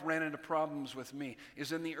my wife ran into problems with me,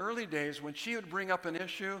 is in the early days when she would bring up an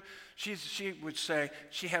issue, she would say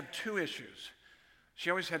she had 2 issues. She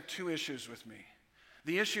always had 2 issues with me.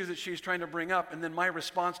 The issue that she's trying to bring up, and then my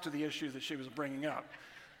response to the issue that she was bringing up.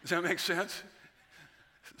 Does that make sense?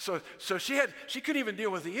 So she couldn't even deal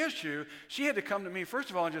with the issue. She had to come to me, first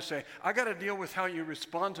of all, and just say, I got to deal with how you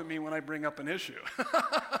respond to me when I bring up an issue.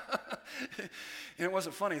 And it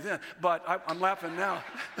wasn't funny then, but I'm laughing now.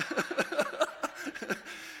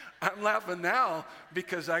 I'm laughing now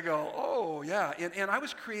because I go, oh, yeah. And I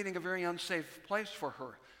was creating a very unsafe place for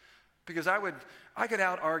her because I could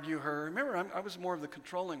out-argue her. Remember, I was more of the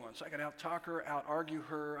controlling one, so I could out-talk her, out-argue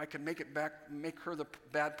her. I could make her the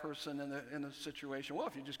bad person in the situation. Well,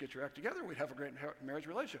 if you just get your act together, we'd have a great marriage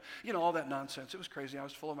relationship. All that nonsense. It was crazy. I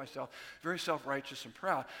was full of myself, very self-righteous and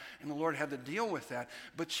proud, and the Lord had to deal with that.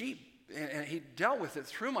 But and he dealt with it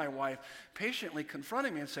through my wife, patiently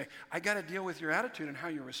confronting me and saying, I got to deal with your attitude and how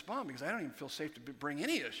you respond because I don't even feel safe to bring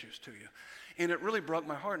any issues to you. And it really broke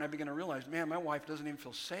my heart, and I began to realize, man, my wife doesn't even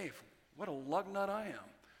feel safe. What a lug nut I am.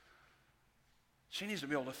 She needs to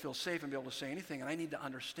be able to feel safe and be able to say anything, and I need to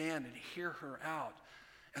understand and hear her out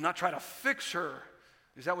and not try to fix her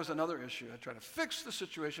Because that was another issue. I tried to fix the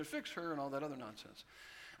situation, fix her, and all that other nonsense.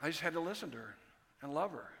 I just had to listen to her and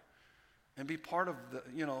love her and be part of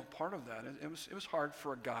that. It was hard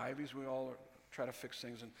for a guy because we all try to fix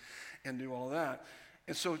things and do all that.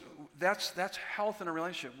 And so that's health in a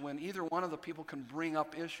relationship, when either one of the people can bring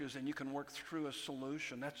up issues and you can work through a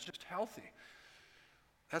solution. That's just healthy.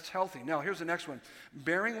 That's healthy. Now, here's the next one.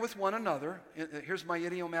 Bearing with one another. Here's my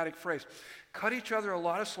idiomatic phrase. Cut each other a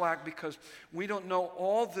lot of slack because we don't know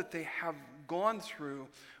all that they have gone through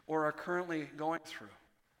or are currently going through.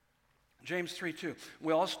 James 3:2.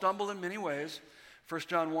 We all stumble in many ways. 1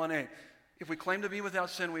 John 1:8. If we claim to be without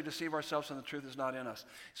sin, we deceive ourselves and the truth is not in us.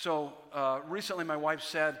 So recently my wife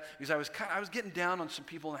said, because I was getting down on some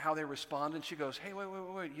people and how they respond, and she goes, hey,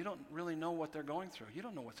 wait, you don't really know what they're going through. You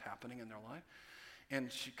don't know what's happening in their life.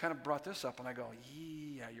 And she kind of brought this up, and I go,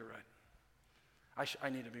 yeah, you're right. I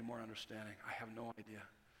need to be more understanding. I have no idea.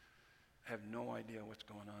 I have no idea what's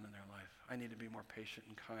going on in their life. I need to be more patient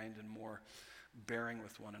and kind and more bearing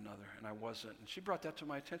with one another, and I wasn't. And she brought that to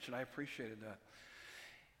my attention. I appreciated that.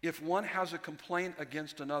 If one has a complaint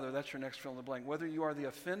against another, that's your next fill in the blank. Whether you are the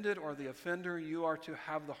offended or the offender, you are to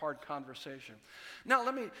have the hard conversation. Now,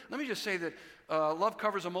 let me just say that love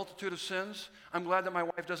covers a multitude of sins. I'm glad that my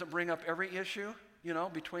wife doesn't bring up every issue,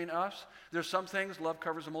 between us. There's some things, love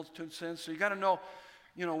covers a multitude of sins. So you got to know,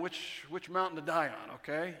 which mountain to die on,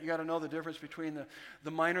 okay? You got to know the difference between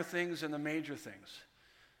the minor things and the major things.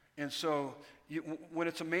 And so when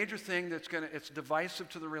it's a major thing it's divisive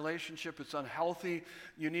to the relationship, it's unhealthy,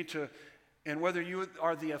 you need to, and whether you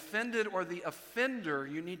are the offended or the offender,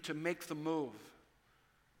 you need to make the move.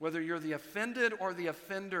 Whether you're the offended or the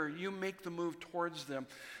offender, you make the move towards them.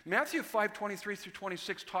 Matthew 5:23 through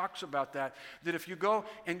 26 talks about that if you go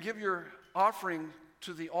and give your offering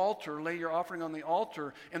to the altar, lay your offering on the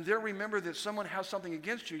altar, and there remember that someone has something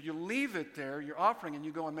against you, you leave it there, your offering, and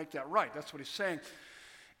you go and make that right. That's what he's saying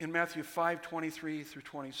in Matthew 5:23 through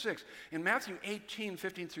 26. In Matthew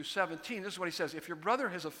 18:15 through 17, this is what he says. If your brother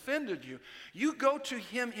has offended you, you go to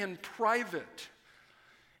him in private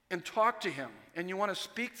and talk to him. And you want to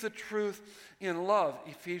speak the truth in love,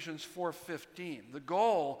 Ephesians 4:15. The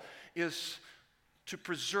goal is to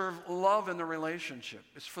preserve love in the relationship.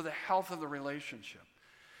 It's for the health of the relationship.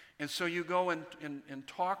 And so you go and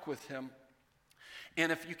talk with him. And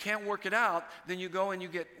if you can't work it out, then you go and you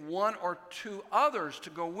get one or two others to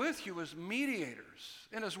go with you as mediators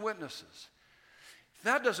and as witnesses. If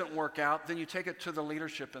that doesn't work out, then you take it to the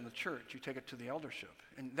leadership in the church. You take it to the eldership.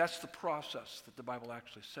 And that's the process that the Bible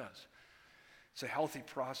actually says. It's a healthy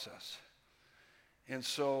process. And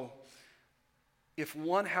so if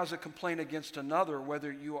one has a complaint against another,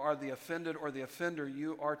 whether you are the offended or the offender,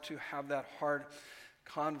 you are to have that hard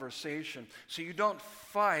conversation. So you don't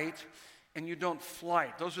fight and you don't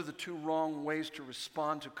flight. Those are the two wrong ways to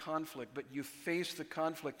respond to conflict, but you face the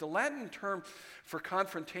conflict. The Latin term for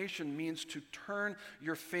confrontation means to turn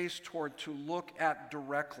your face toward, to look at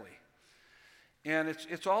directly. And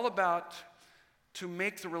it's all about to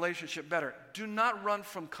make the relationship better. Do not run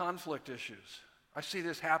from conflict issues. I see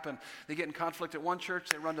this happen. They get in conflict at one church,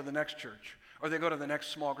 they run to the next church. Or they go to the next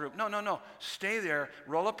small group. No. Stay there,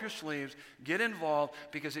 roll up your sleeves, get involved,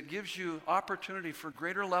 because it gives you opportunity for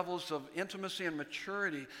greater levels of intimacy and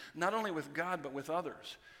maturity, not only with God, but with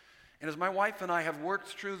others. And as my wife and I have worked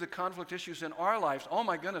through the conflict issues in our lives, oh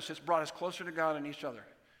my goodness, it's brought us closer to God and each other.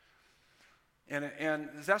 And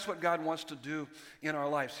that's what God wants to do in our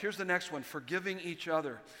lives. Here's the next one, forgiving each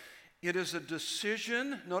other. It is a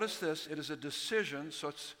decision, notice this, it is a decision, so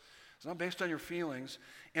it's not based on your feelings,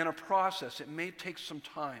 and a process. It may take some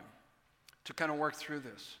time to kind of work through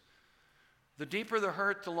this. The deeper the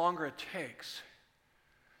hurt, the longer it takes.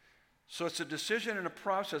 So it's a decision and a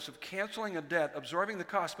process of canceling a debt, absorbing the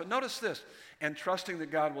cost, but notice this, and trusting that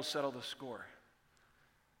God will settle the score.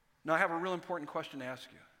 Now I have a real important question to ask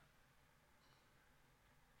you.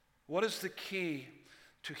 What is the key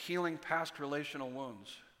to healing past relational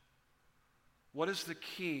wounds? What is the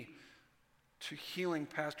key to healing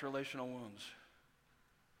past relational wounds?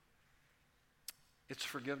 It's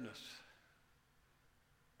forgiveness.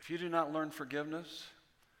 If you do not learn forgiveness,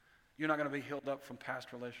 you're not going to be healed up from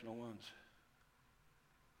past relational wounds.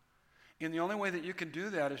 And the only way that you can do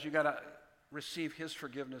that is you got to receive his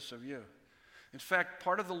forgiveness of you. In fact,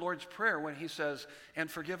 part of the Lord's Prayer when he says, and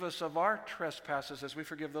forgive us of our trespasses as we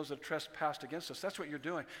forgive those that trespass against us, that's what you're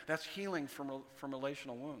doing. That's healing from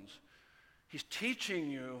relational wounds. He's teaching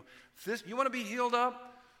you this. You want to be healed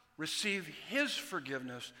up? Receive his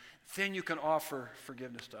forgiveness. Then you can offer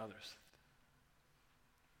forgiveness to others.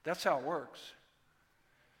 That's how it works.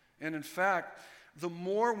 And in fact, the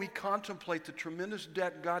more we contemplate the tremendous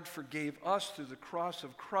debt God forgave us through the cross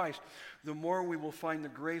of Christ, the more we will find the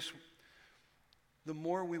grace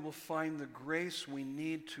we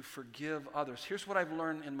need to forgive others. Here's what I've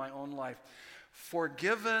learned in my own life.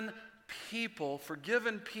 Forgiven people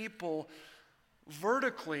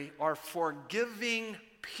vertically are forgiving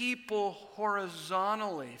people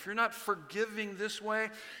horizontally. If you're not forgiving this way,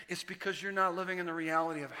 it's because you're not living in the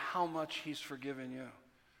reality of how much He's forgiven you.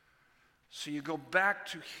 So you go back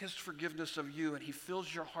to His forgiveness of you, and He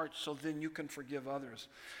fills your heart so then you can forgive others.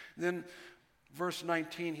 Then verse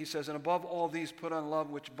 19, he says, and above all these put on love,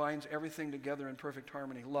 which binds everything together in perfect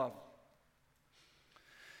harmony. Love.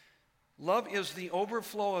 Love is the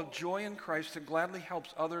overflow of joy in Christ that gladly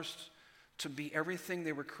helps others to be everything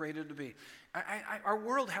they were created to be. Our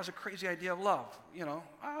world has a crazy idea of love. You know,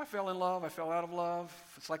 I fell in love, I fell out of love.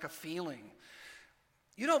 It's like a feeling.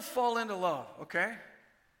 You don't fall into love, okay?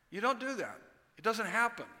 You don't do that. It doesn't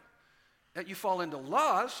happen. That you fall into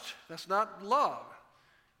lust, that's not love.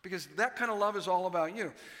 Because that kind of love is all about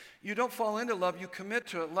you. You don't fall into love, you commit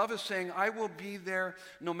to it. Love is saying, I will be there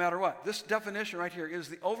no matter what. This definition right here is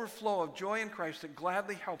the overflow of joy in Christ that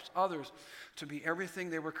gladly helps others to be everything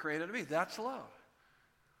they were created to be. That's love.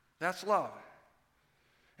 That's love.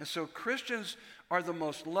 And so Christians are the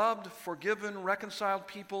most loved, forgiven, reconciled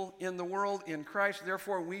people in the world in Christ.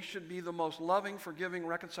 Therefore, we should be the most loving, forgiving,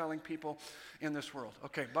 reconciling people in this world.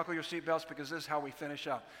 Okay, buckle your seatbelts because this is how we finish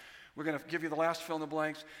up. We're going to give you the last fill in the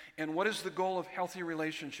blanks. And what is the goal of healthy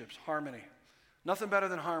relationships? Harmony. Nothing better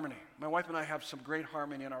than harmony. My wife and I have some great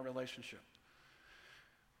harmony in our relationship.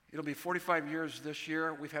 It'll be 45 years this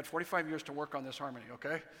year. We've had 45 years to work on this harmony,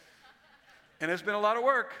 okay? And it's been a lot of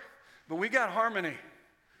work, but we got harmony.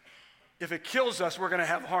 If it kills us, we're going to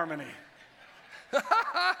have harmony.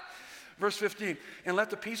 Verse 15, and let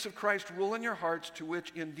the peace of Christ rule in your hearts, to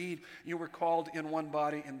which indeed you were called in one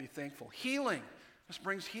body, and be thankful. Healing. This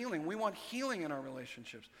brings healing. We want healing in our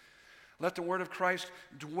relationships. Let the word of Christ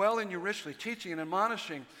dwell in you richly, teaching and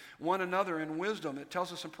admonishing one another in wisdom. It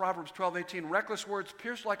tells us in Proverbs 12:18, reckless words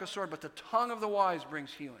pierce like a sword, but the tongue of the wise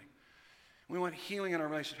brings healing. We want healing in our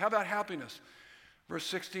relationships. How about happiness? Verse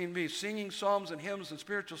 16b, singing psalms and hymns and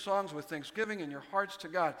spiritual songs with thanksgiving in your hearts to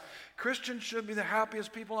God. Christians should be the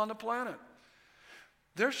happiest people on the planet.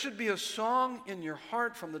 There should be a song in your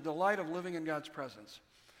heart from the delight of living in God's presence.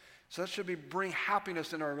 So that should bring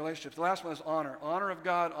happiness in our relationships. The last one is honor. Honor of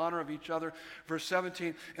God, honor of each other. Verse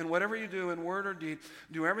 17, and whatever you do in word or deed,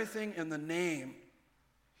 do everything in the name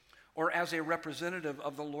or as a representative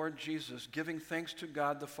of the Lord Jesus, giving thanks to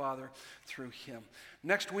God the Father through Him.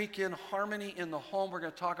 Next week in Harmony in the Home, we're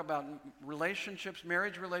going to talk about relationships,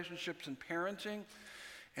 marriage relationships, and parenting.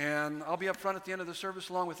 And I'll be up front at the end of the service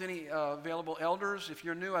along with any available elders. If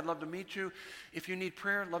you're new, I'd love to meet you. If you need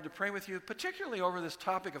prayer, I'd love to pray with you, particularly over this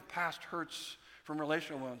topic of past hurts from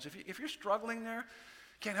relational wounds. If you're struggling there,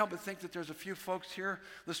 can't help but think that there's a few folks here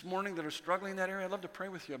this morning that are struggling in that area. I'd love to pray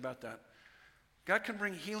with you about that. God can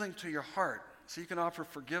bring healing to your heart so you can offer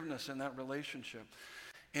forgiveness in that relationship.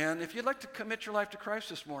 And if you'd like to commit your life to Christ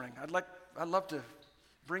this morning, I'd love to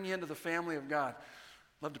bring you into the family of God.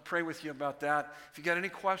 Love to pray with you about that. If you got any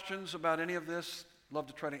questions about any of this, love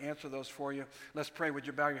to try to answer those for you. Let's pray. Would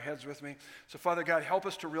you bow your heads with me? So, Father God, help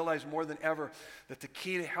us to realize more than ever that the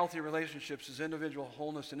key to healthy relationships is individual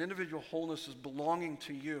wholeness, and individual wholeness is belonging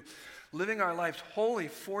to you, living our lives wholly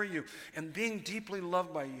for you, and being deeply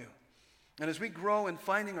loved by you. And as we grow in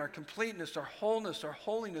finding our completeness, our wholeness, our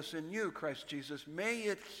holiness in you, Christ Jesus, may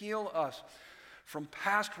it heal us from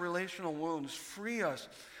past relational wounds, free us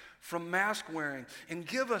from mask wearing, and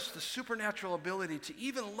give us the supernatural ability to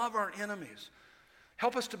even love our enemies.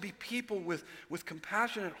 Help us to be people with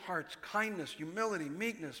compassionate hearts, kindness, humility,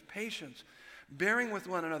 meekness, patience, bearing with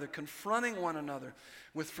one another, confronting one another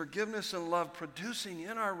with forgiveness and love, producing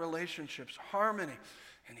in our relationships harmony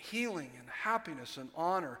and healing and happiness and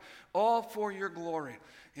honor, all for your glory.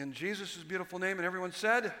 In Jesus' beautiful name, and everyone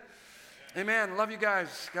said, amen. Love you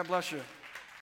guys. God bless you.